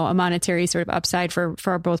have, a monetary sort of upside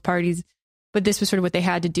for both parties. But this was sort of what they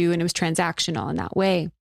had to do. And it was transactional in that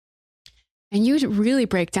way. And you really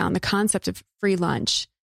break down the concept of free lunch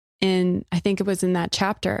I think it was in that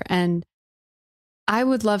chapter. And I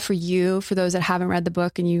would love for those that haven't read the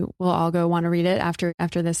book, and you will all go want to read it after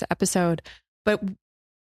this episode. But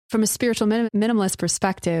from a spiritual minimalist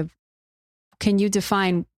perspective, can you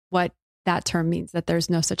define what that term means, that there's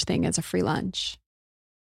no such thing as a free lunch?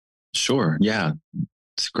 Sure. Yeah.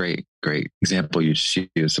 It's a great example you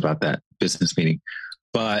used about that business meeting.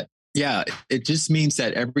 But yeah, it just means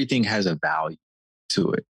that everything has a value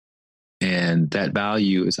to it. And that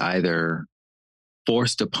value is either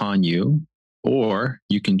forced upon you, or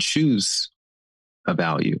you can choose a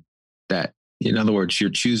value that, in other words,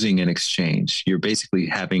 you're choosing an exchange. You're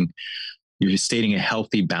basically you're stating a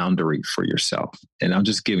healthy boundary for yourself. And I'll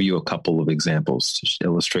just give you a couple of examples to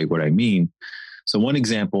illustrate what I mean. So one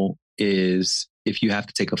example is if you have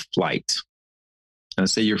to take a flight.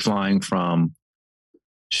 Let's say you're flying from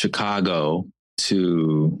Chicago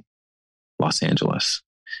to Los Angeles,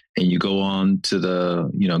 and you go on to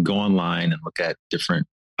go online and look at different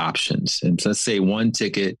options. And let's say one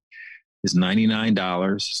ticket is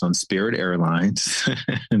 $99. It's on Spirit Airlines,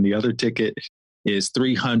 and the other ticket is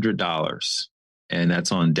 $300, and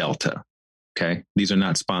that's on Delta. Okay. These are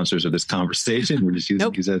not sponsors of this conversation. We're just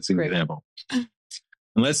using these as an example. And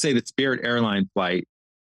let's say the Spirit Airline flight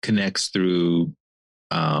connects through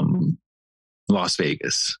Las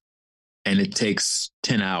Vegas, and it takes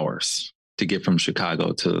 10 hours to get from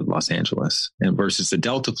Chicago to Los Angeles, and versus the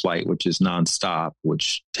Delta flight, which is nonstop,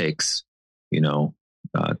 which takes,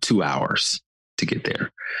 2 hours to get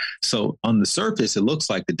there. So on the surface, it looks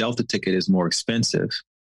like the Delta ticket is more expensive,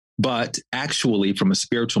 but actually from a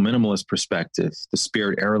spiritual minimalist perspective, the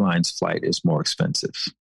Spirit Airlines flight is more expensive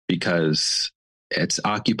because it's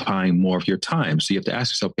occupying more of your time. So you have to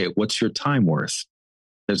ask yourself, okay, what's your time worth?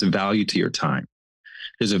 There's a value to your time.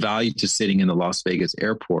 There's a value to sitting in the Las Vegas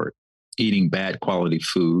airport, eating bad quality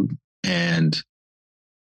food and,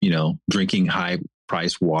 drinking high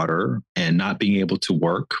priced water and not being able to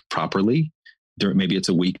work properly. Maybe it's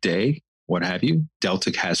a weekday, what have you.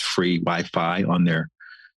 Delta has free Wi-Fi on their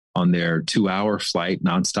 2-hour flight,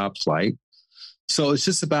 nonstop flight. So it's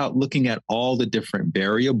just about looking at all the different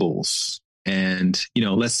variables. And,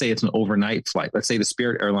 let's say it's an overnight flight. Let's say the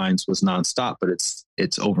Spirit Airlines was nonstop, but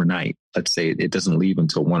it's overnight. Let's say it doesn't leave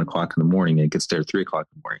until 1 o'clock in the morning and it gets there at 3 o'clock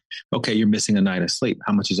in the morning. Okay, you're missing a night of sleep.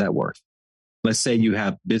 How much is that worth? Let's say you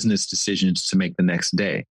have business decisions to make the next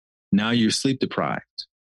day. Now you're sleep deprived.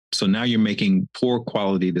 So now you're making poor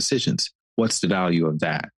quality decisions. What's the value of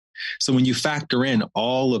that? So when you factor in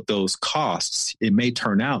all of those costs, it may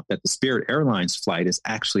turn out that the Spirit Airlines flight is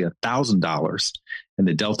actually $1,000 and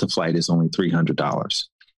the Delta flight is only $300.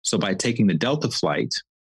 So by taking the Delta flight,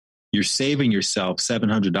 you're saving yourself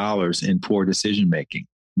 $700 in poor decision-making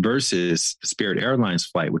versus the Spirit Airlines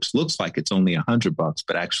flight, which looks like it's only $100,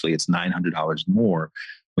 but actually it's $900 more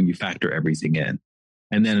when you factor everything in.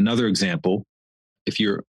 And then another example, if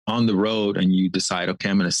you're on the road and you decide, okay,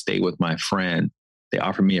 I'm going to stay with my friend. They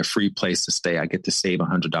offer me a free place to stay. I get to save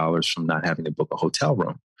 $100 from not having to book a hotel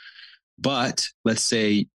room. But let's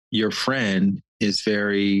say your friend is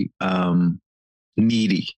very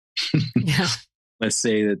needy. Yeah. Let's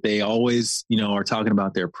say that they always, are talking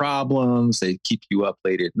about their problems. They keep you up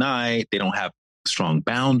late at night. They don't have strong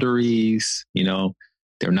boundaries.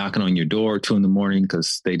 They're knocking on your door at 2 a.m.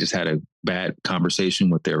 because they just had a bad conversation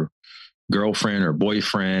with their girlfriend or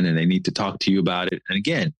boyfriend and they need to talk to you about it. And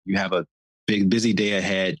again, you have a big, busy day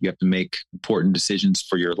ahead. You have to make important decisions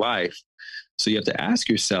for your life. So you have to ask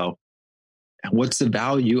yourself, what's the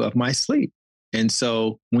value of my sleep? And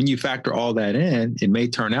so when you factor all that in, it may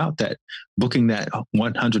turn out that booking that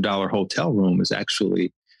 $100 hotel room is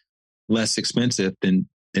actually less expensive than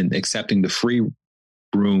accepting the free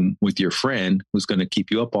room with your friend who's going to keep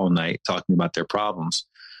you up all night talking about their problems.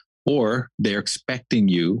 Or they're expecting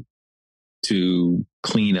you to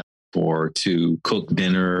clean up or to cook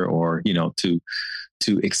dinner, or,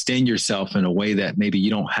 to extend yourself in a way that maybe you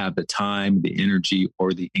don't have the time, the energy,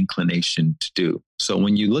 or the inclination to do. So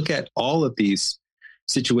when you look at all of these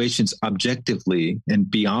situations objectively and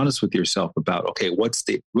be honest with yourself about, okay, what's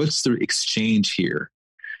the exchange here?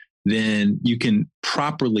 Then you can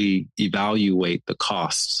properly evaluate the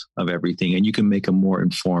costs of everything, and you can make a more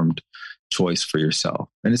informed choice for yourself.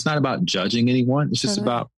 And it's not about judging anyone. It's just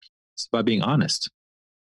about being honest.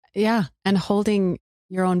 Yeah. And holding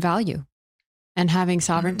your own value and having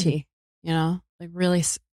sovereignty, like really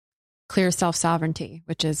clear self-sovereignty,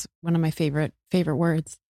 which is one of my favorite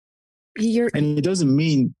words. And it doesn't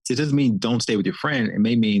mean don't stay with your friend. It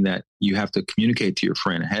may mean that you have to communicate to your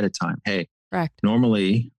friend ahead of time. Hey, correct.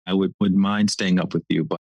 Normally I would mind staying up with you,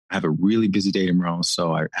 but I have a really busy day tomorrow,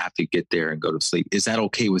 so I have to get there and go to sleep. Is that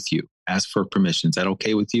okay with you? Ask for permission. Is that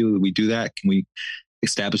okay with you? We do that? Can we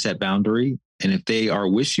establish that boundary? And if they are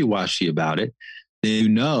wishy-washy about it,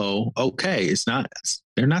 then okay,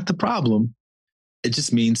 they're not the problem. It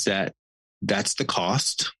just means that that's the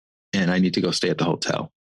cost, and I need to go stay at the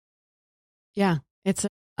hotel. Yeah. It's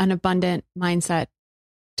an abundant mindset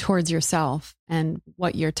towards yourself and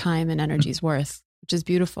what your time and energy is worth, which is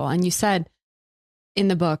beautiful. And you said in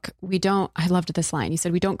the book, I loved this line. You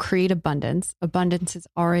said, we don't create abundance. Abundance is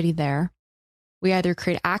already there. We either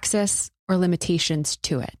create access or limitations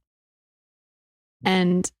to it.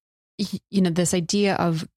 And, this idea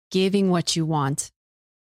of giving what you want,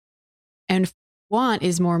 and want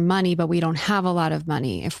is more money, but we don't have a lot of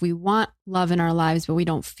money. If we want love in our lives, but we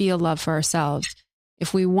don't feel love for ourselves.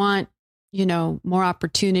 If we want, more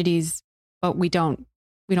opportunities, but we don't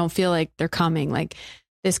feel like they're coming. Like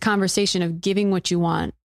this conversation of giving what you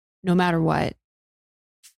want, no matter what,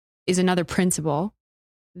 is another principle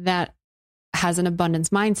that has an abundance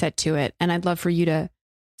mindset to it. And I'd love for you to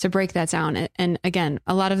break that down. And again,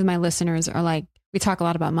 a lot of my listeners are like, we talk a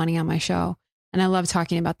lot about money on my show, and I love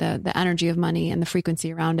talking about the energy of money and the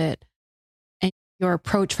frequency around it. And your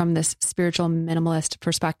approach from this spiritual minimalist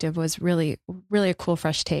perspective was really, really a cool,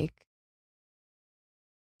 fresh take.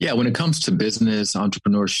 Yeah, when it comes to business,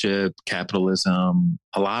 entrepreneurship, capitalism,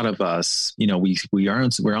 a lot of us,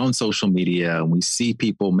 we're on social media and we see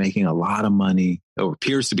people making a lot of money, or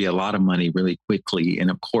appears to be a lot of money really quickly. And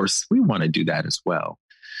of course, we want to do that as well.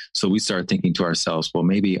 So we start thinking to ourselves, well,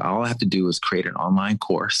 maybe all I have to do is create an online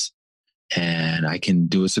course, and I can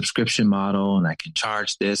do a subscription model, and I can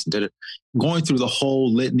charge this, and going through the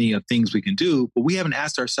whole litany of things we can do. But we haven't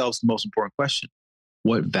asked ourselves the most important question: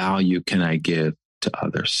 what value can I give to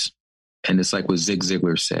others? And it's like what Zig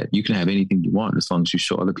Ziglar said: you can have anything you want as long as you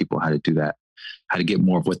show other people how to do that, how to get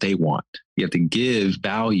more of what they want. You have to give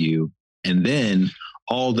value, and then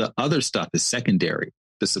all the other stuff is secondary.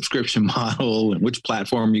 The subscription model and which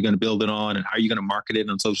platform you're going to build it on and how you're going to market it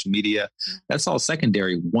on social media. That's all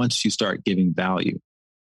secondary once you start giving value.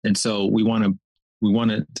 And so we want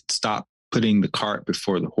to stop putting the cart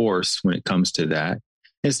before the horse when it comes to that. And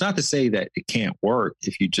it's not to say that it can't work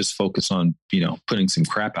if you just focus on, putting some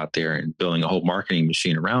crap out there and building a whole marketing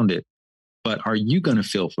machine around it. But are you going to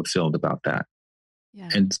feel fulfilled about that? Yeah.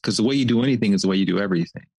 And because the way you do anything is the way you do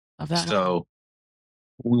everything. Love that. So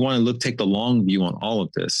we want to take the long view on all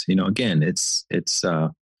of this. Again, this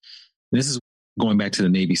is going back to the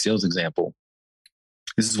Navy SEALs example.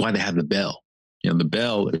 This is why they have the bell. The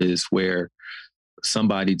bell is where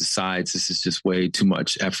somebody decides this is just way too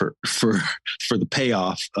much effort for the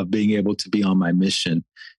payoff of being able to be on my mission.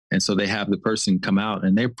 And so they have the person come out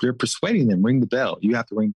and they're persuading them, ring the bell. You have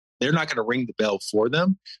to ring. They're not going to ring the bell for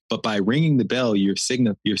them, but by ringing the bell, you're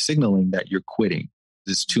signaling that you're quitting.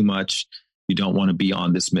 It's too much. You don't want to be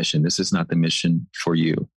on this mission. This is not the mission for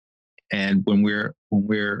you. And when we're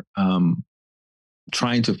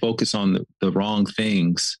trying to focus on the wrong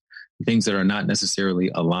things that are not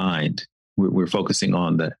necessarily aligned, we're focusing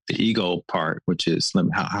on the ego part, which is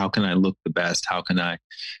how can I look the best? How can I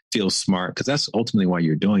feel smart? Because that's ultimately why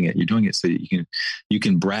you're doing it. You're doing it so that you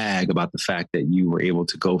can brag about the fact that you were able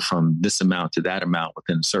to go from this amount to that amount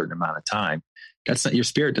within a certain amount of time. That's not, your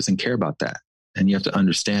spirit doesn't care about that. And you have to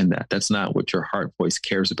understand that that's not what your heart voice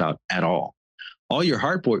cares about at all. All your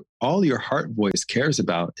heart voice cares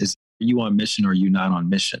about is, are you on mission or are you not on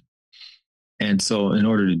mission? And so in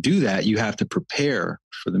order to do that, you have to prepare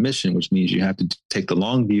for the mission, which means you have to take the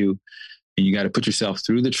long view, and you got to put yourself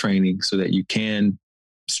through the training so that you can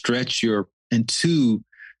stretch into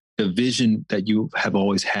the vision that you have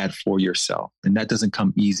always had for yourself. And that doesn't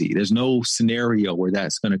come easy. There's no scenario where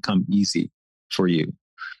that's going to come easy for you.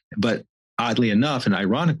 But oddly enough, and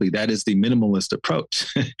ironically, that is the minimalist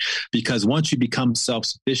approach. Because once you become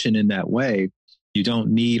self-sufficient in that way, You don't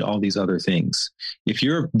need all these other things. If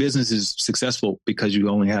your business is successful because you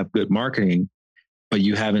only have good marketing, but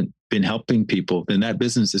you haven't been helping people, then that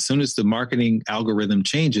business, as soon as the marketing algorithm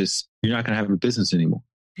changes, you're not going to have a business anymore.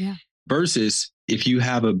 Yeah. Versus if you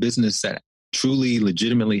have a business that truly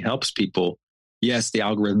legitimately helps people, yes, the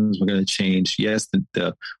algorithms are going to change. Yes,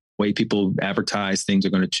 the way people advertise things are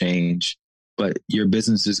going to change, but your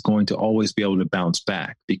business is going to always be able to bounce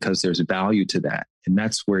back because there's value to that. And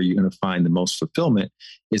that's where you're going to find the most fulfillment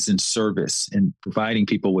is in service and providing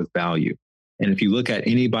people with value. And if you look at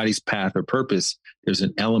anybody's path or purpose, there's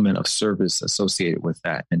an element of service associated with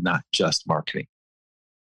that and not just marketing.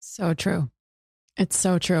 So true. It's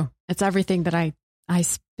so true. It's everything that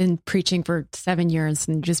I've been preaching for 7 years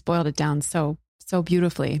and just boiled it down so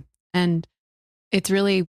beautifully. And it's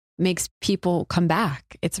really makes people come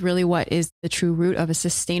back. It's really what is the true root of a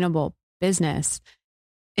sustainable business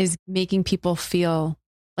is making people feel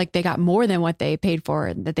like they got more than what they paid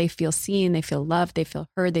for, that they feel seen, they feel loved, they feel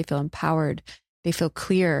heard, they feel empowered, they feel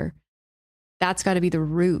clear. That's got to be the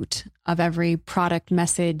root of every product,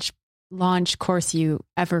 message, launch, course you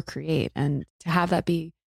ever create. And to have that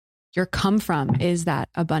be your come from is that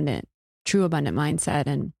true abundant mindset.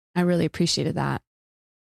 And I really appreciated that.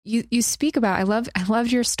 You speak about, I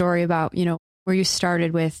loved your story about, where you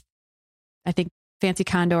started with, I think, fancy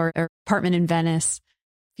condo or apartment in Venice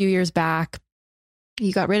a few years back.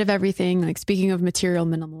 You got rid of everything, like speaking of material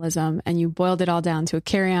minimalism, and you boiled it all down to a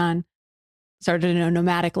carry-on, started a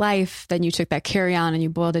nomadic life. Then you took that carry-on and you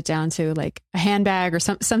boiled it down to like a handbag or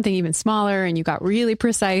something even smaller. And you got really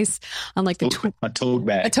precise on like a tote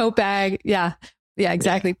bag. A tote bag. Yeah. Yeah,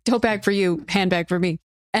 exactly. Yeah. Tote bag for you, handbag for me.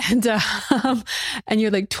 And you're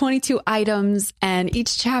like 22 items, and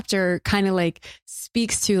each chapter kind of like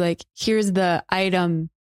speaks to like, here's the item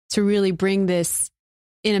to really bring this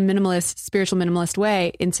in a spiritual minimalist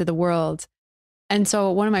way into the world. And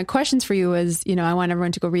so one of my questions for you is, I want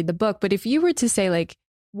everyone to go read the book, but if you were to say like,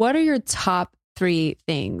 what are your top 3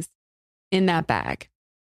 things in that bag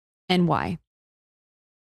and why?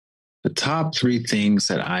 The top 3 things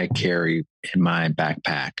that I carry in my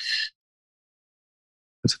backpack.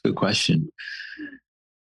 That's a good question.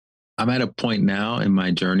 I'm at a point now in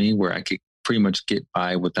my journey where I could pretty much get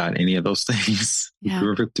by without any of those things,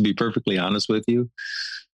 to be perfectly honest with you.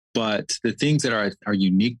 But the things that are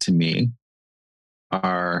unique to me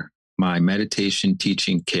are my meditation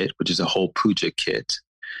teaching kit, which is a whole puja kit.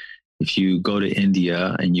 If you go to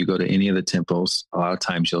India and you go to any of the temples, a lot of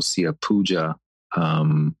times you'll see a puja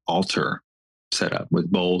altar set up with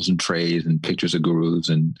bowls and trays and pictures of gurus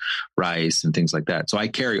and rice and things like that. So I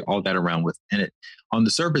carry all that around within it. On the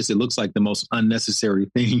surface, it looks like the most unnecessary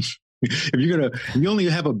thing. If you only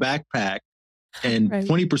have a backpack and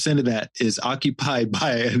 20% of that is occupied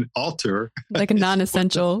by an altar, like a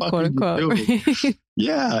non-essential, quote unquote.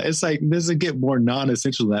 Yeah, it's like, doesn't get more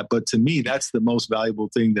non-essential than that. But to me, that's the most valuable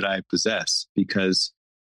thing that I possess because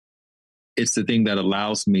it's the thing that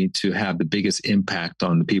allows me to have the biggest impact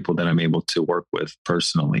on the people that I'm able to work with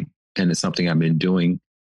personally. And it's something I've been doing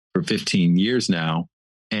for 15 years now.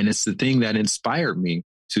 And it's the thing that inspired me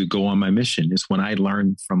to go on my mission. Is when I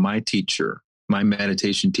learned from my teacher, my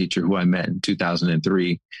meditation teacher, who I met in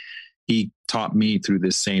 2003. He taught me through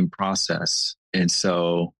this same process. And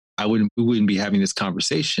so we wouldn't be having this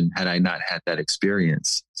conversation had I not had that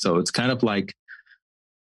experience. So it's kind of like,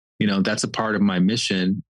 that's a part of my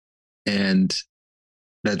mission. And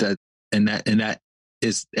that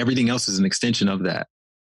is, everything else is an extension of that,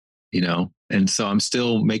 and so I'm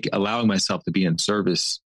still allowing myself to be in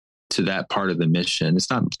service to that part of the mission. It's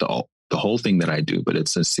not the whole thing that I do, but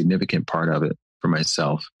it's a significant part of it for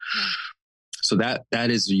myself. Yeah. So that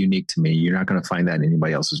is unique to me. You're not going to find that in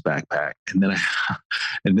anybody else's backpack. And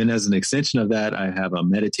then as an extension of that, I have a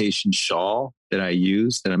meditation shawl that I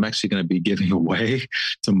use that I'm actually going to be giving away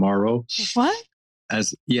tomorrow. What?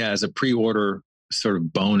 As a pre-order sort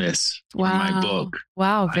of bonus for my book.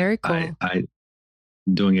 Wow, very cool. I'm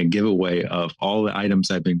doing a giveaway of all the items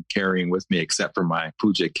I've been carrying with me except for my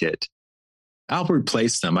puja kit. I'll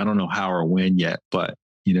replace them. I don't know how or when yet, but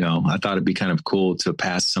I thought it'd be kind of cool to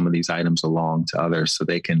pass some of these items along to others so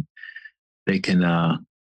they can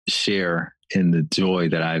share in the joy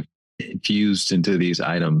that I've infused into these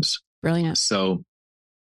items. Brilliant. So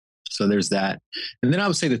there's that. And then I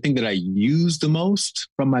would say the thing that I use the most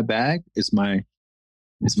from my bag is my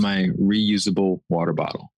reusable water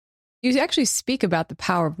bottle. You actually speak about the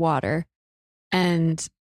power of water and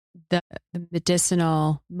the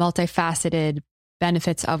medicinal, multifaceted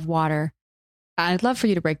benefits of water. I'd love for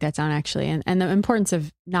you to break that down, actually, and the importance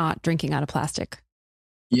of not drinking out of plastic.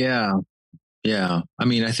 Yeah. I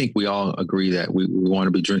mean, I think we all agree that we want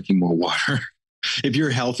to be drinking more water. if you're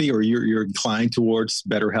healthy or you're inclined towards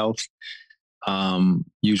better health,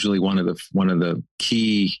 usually one of the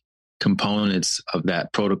key components of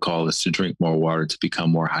that protocol is to drink more water, to become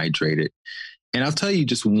more hydrated. And I'll tell you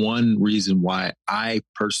just one reason why I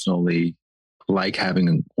personally like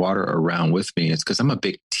having water around with me. It's because I'm a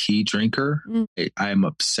big tea drinker. I'm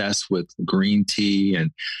obsessed with green tea,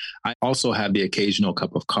 and I also have the occasional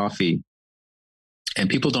cup of coffee. And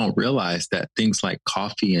people don't realize that things like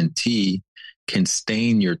coffee and tea can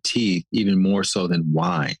stain your teeth even more so than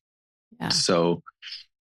wine. Yeah. So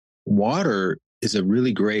water is a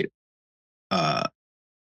really great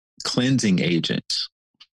cleansing agent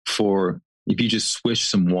for if you just swish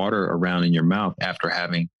some water around in your mouth after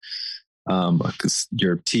having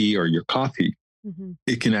your tea or your coffee,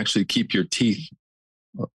 it can actually keep your teeth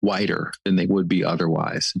whiter than they would be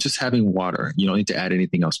otherwise. Just having water, you don't need to add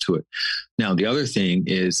anything else to it. Now, the other thing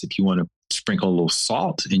is if you want to sprinkle a little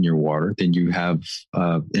salt in your water, then you have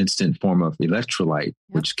an instant form of electrolyte,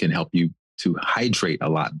 which can help you to hydrate a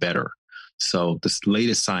lot better. So this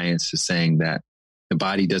latest science is saying that the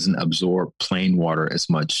body doesn't absorb plain water as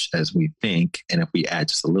much as we think. And if we add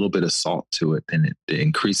just a little bit of salt to it, then it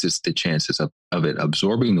increases the chances of it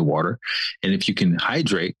absorbing the water. And if you can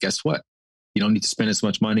hydrate, guess what? You don't need to spend as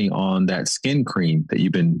much money on that skin cream that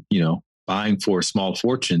you've been, buying for a small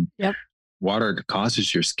fortune. Yep. Water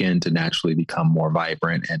causes your skin to naturally become more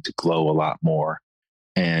vibrant and to glow a lot more.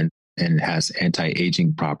 And has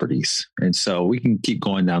anti-aging properties. And so we can keep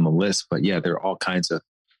going down the list, but yeah, there are all kinds of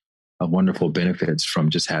wonderful benefits from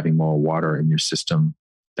just having more water in your system,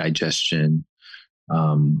 digestion,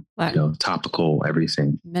 topical,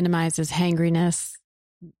 everything. Minimizes hangriness.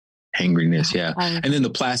 Yeah. And then the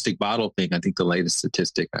plastic bottle thing, I think the latest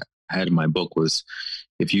statistic I had in my book was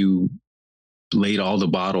if you laid all the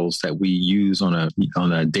bottles that we use on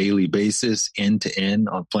a daily basis end to end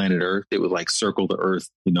on planet Earth, it would like circle the Earth,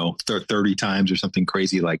 30 times or something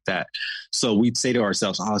crazy like that. So we'd say to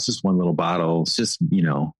ourselves, oh, it's just one little bottle. It's just,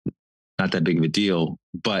 not that big of a deal,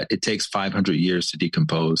 but it takes 500 years to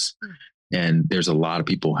decompose. And there's a lot of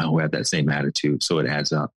people who have that same attitude. So it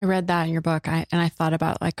adds up. I read that in your book. I thought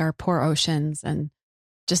about like our poor oceans and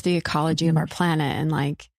just the ecology of our planet and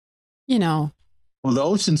well, the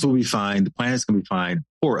oceans will be fine. The planet's going to be fine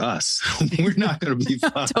for us. We're not going to be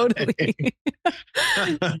fine. Totally.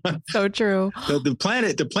 So true. The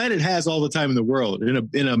planet has all the time in the world.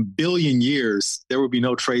 In a billion years, there will be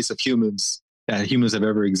no trace of humans have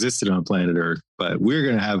ever existed on planet Earth. But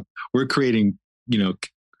we're creating,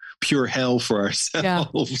 pure hell for ourselves.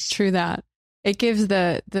 Yeah, true that. It gives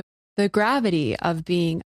the gravity of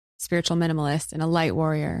being spiritual minimalist and a light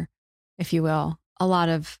warrior, if you will, a lot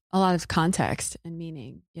of context and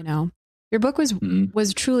meaning. Your book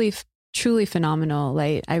was truly phenomenal.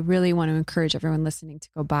 Like, I really want to encourage everyone listening to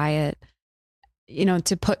go buy it.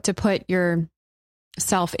 To put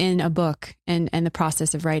yourself in a book and the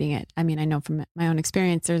process of writing it. I mean, I know from my own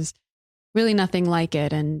experience, there's really nothing like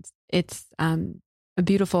it, and it's a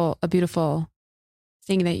beautiful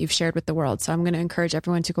thing that you've shared with the world. So I'm going to encourage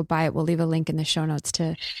everyone to go buy it. We'll leave a link in the show notes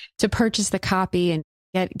to purchase the copy and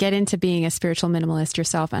get into being a spiritual minimalist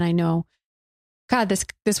yourself. And I know, God, this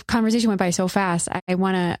conversation went by so fast. I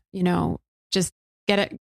want to, just get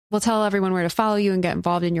it. We'll tell everyone where to follow you and get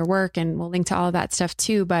involved in your work, and we'll link to all of that stuff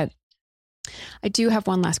too. But I do have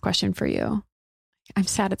one last question for you. I'm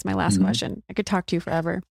sad it's my last question. I could talk to you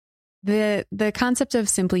forever. The concept of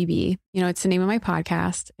Simply Be, it's the name of my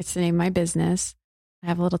podcast. It's the name of my business. I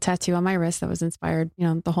have a little tattoo on my wrist that was inspired,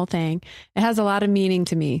 the whole thing. It has a lot of meaning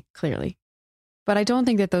to me, clearly. But I don't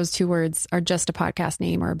think that those two words are just a podcast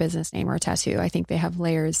name or a business name or a tattoo. I think they have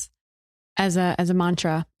layers as a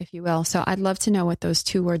mantra, if you will. So I'd love to know what those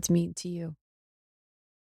two words mean to you.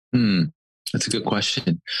 That's a good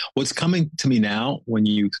question. What's coming to me now when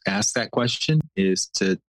you ask that question is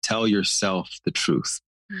to tell yourself the truth.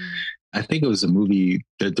 I think it was a movie,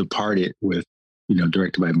 The Departed, with,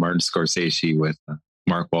 directed by Martin Scorsese, with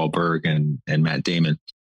Mark Wahlberg and Matt Damon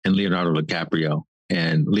and Leonardo DiCaprio.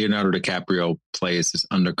 And Leonardo DiCaprio plays this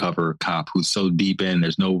undercover cop who's so deep in,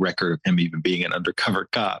 there's no record of him even being an undercover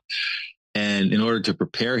cop. And in order to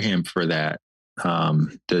prepare him for that,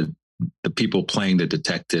 the people playing the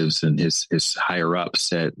detectives and his higher up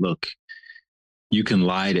said, look, you can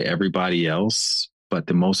lie to everybody else, but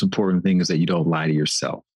the most important thing is that you don't lie to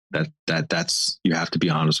yourself. That's you have to be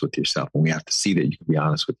honest with yourself. And we have to see that you can be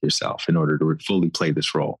honest with yourself in order to fully play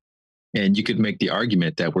this role. And you could make the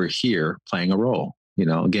argument that we're here playing a role.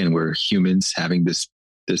 Again, we're humans having this,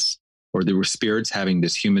 or there were spirits having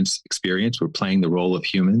this human experience. We're playing the role of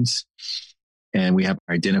humans. And we have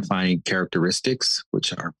identifying characteristics,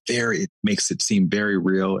 which are it makes it seem very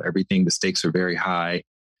real. Everything, the stakes are very high.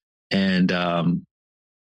 And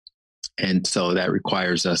so that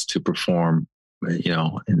requires us to perform,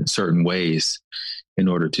 in certain ways in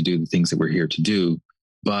order to do the things that we're here to do.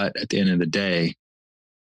 But at the end of the day,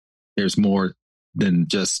 there's more than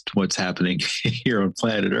just what's happening here on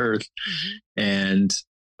planet Earth. Mm-hmm. And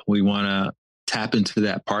we want to tap into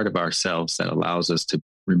that part of ourselves that allows us to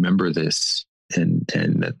remember this. And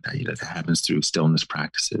that, that happens through stillness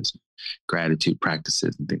practices, gratitude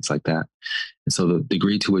practices, and things like that. And so the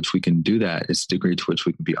degree to which we can do that is the degree to which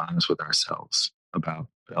we can be honest with ourselves about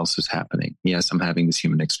what else is happening. Yes, I'm having this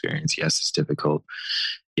human experience. Yes, it's difficult.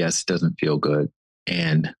 Yes, it doesn't feel good.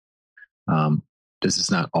 And this is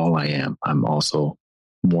not all I am. I'm also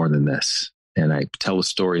more than this. And I tell a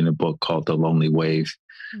story in the book called The Lonely Wave,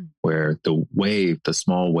 where the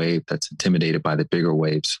small wave that's intimidated by the bigger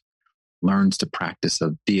waves, learns the practice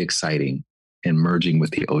of de-exciting and merging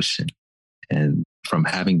with the ocean. And from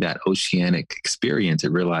having that oceanic experience,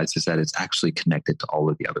 it realizes that it's actually connected to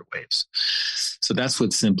all of the other waves. So that's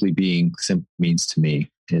what simply being means to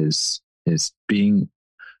me, is being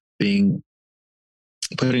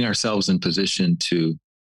putting ourselves in position to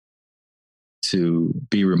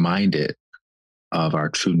be reminded of our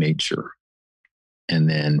true nature. And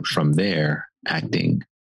then from there, acting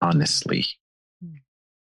honestly.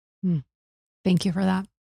 Thank you for that.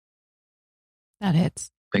 That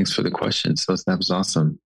hits. Thanks for the question. So that was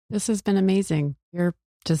awesome. This has been amazing. You're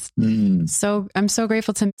just I'm so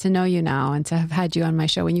grateful to know you now and to have had you on my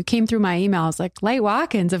show. When you came through my email, I was like, Light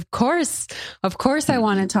Watkins, of course I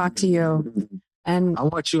want to talk to you. And I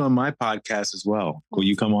want you on my podcast as well. Will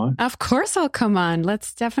you come on? Of course I'll come on.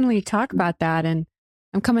 Let's definitely talk about that. And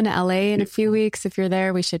I'm coming to LA in a few weeks. If you're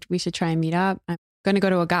there, we should try and meet up. I'm going to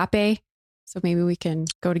go to Agape. So maybe we can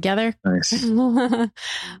go together. Nice. Well,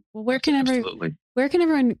 where can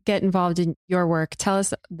everyone get involved in your work? Tell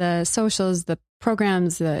us the socials, the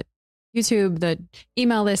programs, the YouTube, the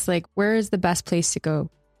email list. Like, where is the best place to go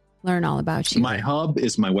learn all about you? My hub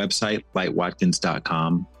is my website,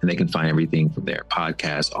 lightwatkins.com, and they can find everything from there: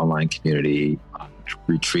 podcasts, online community,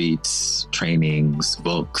 retreats, trainings,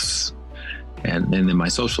 books, and then my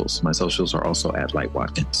socials. My socials are also at Light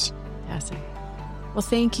Watkins. Fantastic. Well,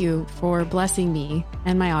 thank you for blessing me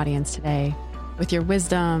and my audience today with your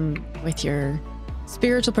wisdom, with your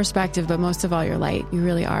spiritual perspective, but most of all, your light. You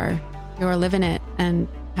really are. You are living it, and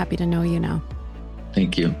happy to know you now.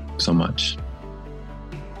 Thank you so much.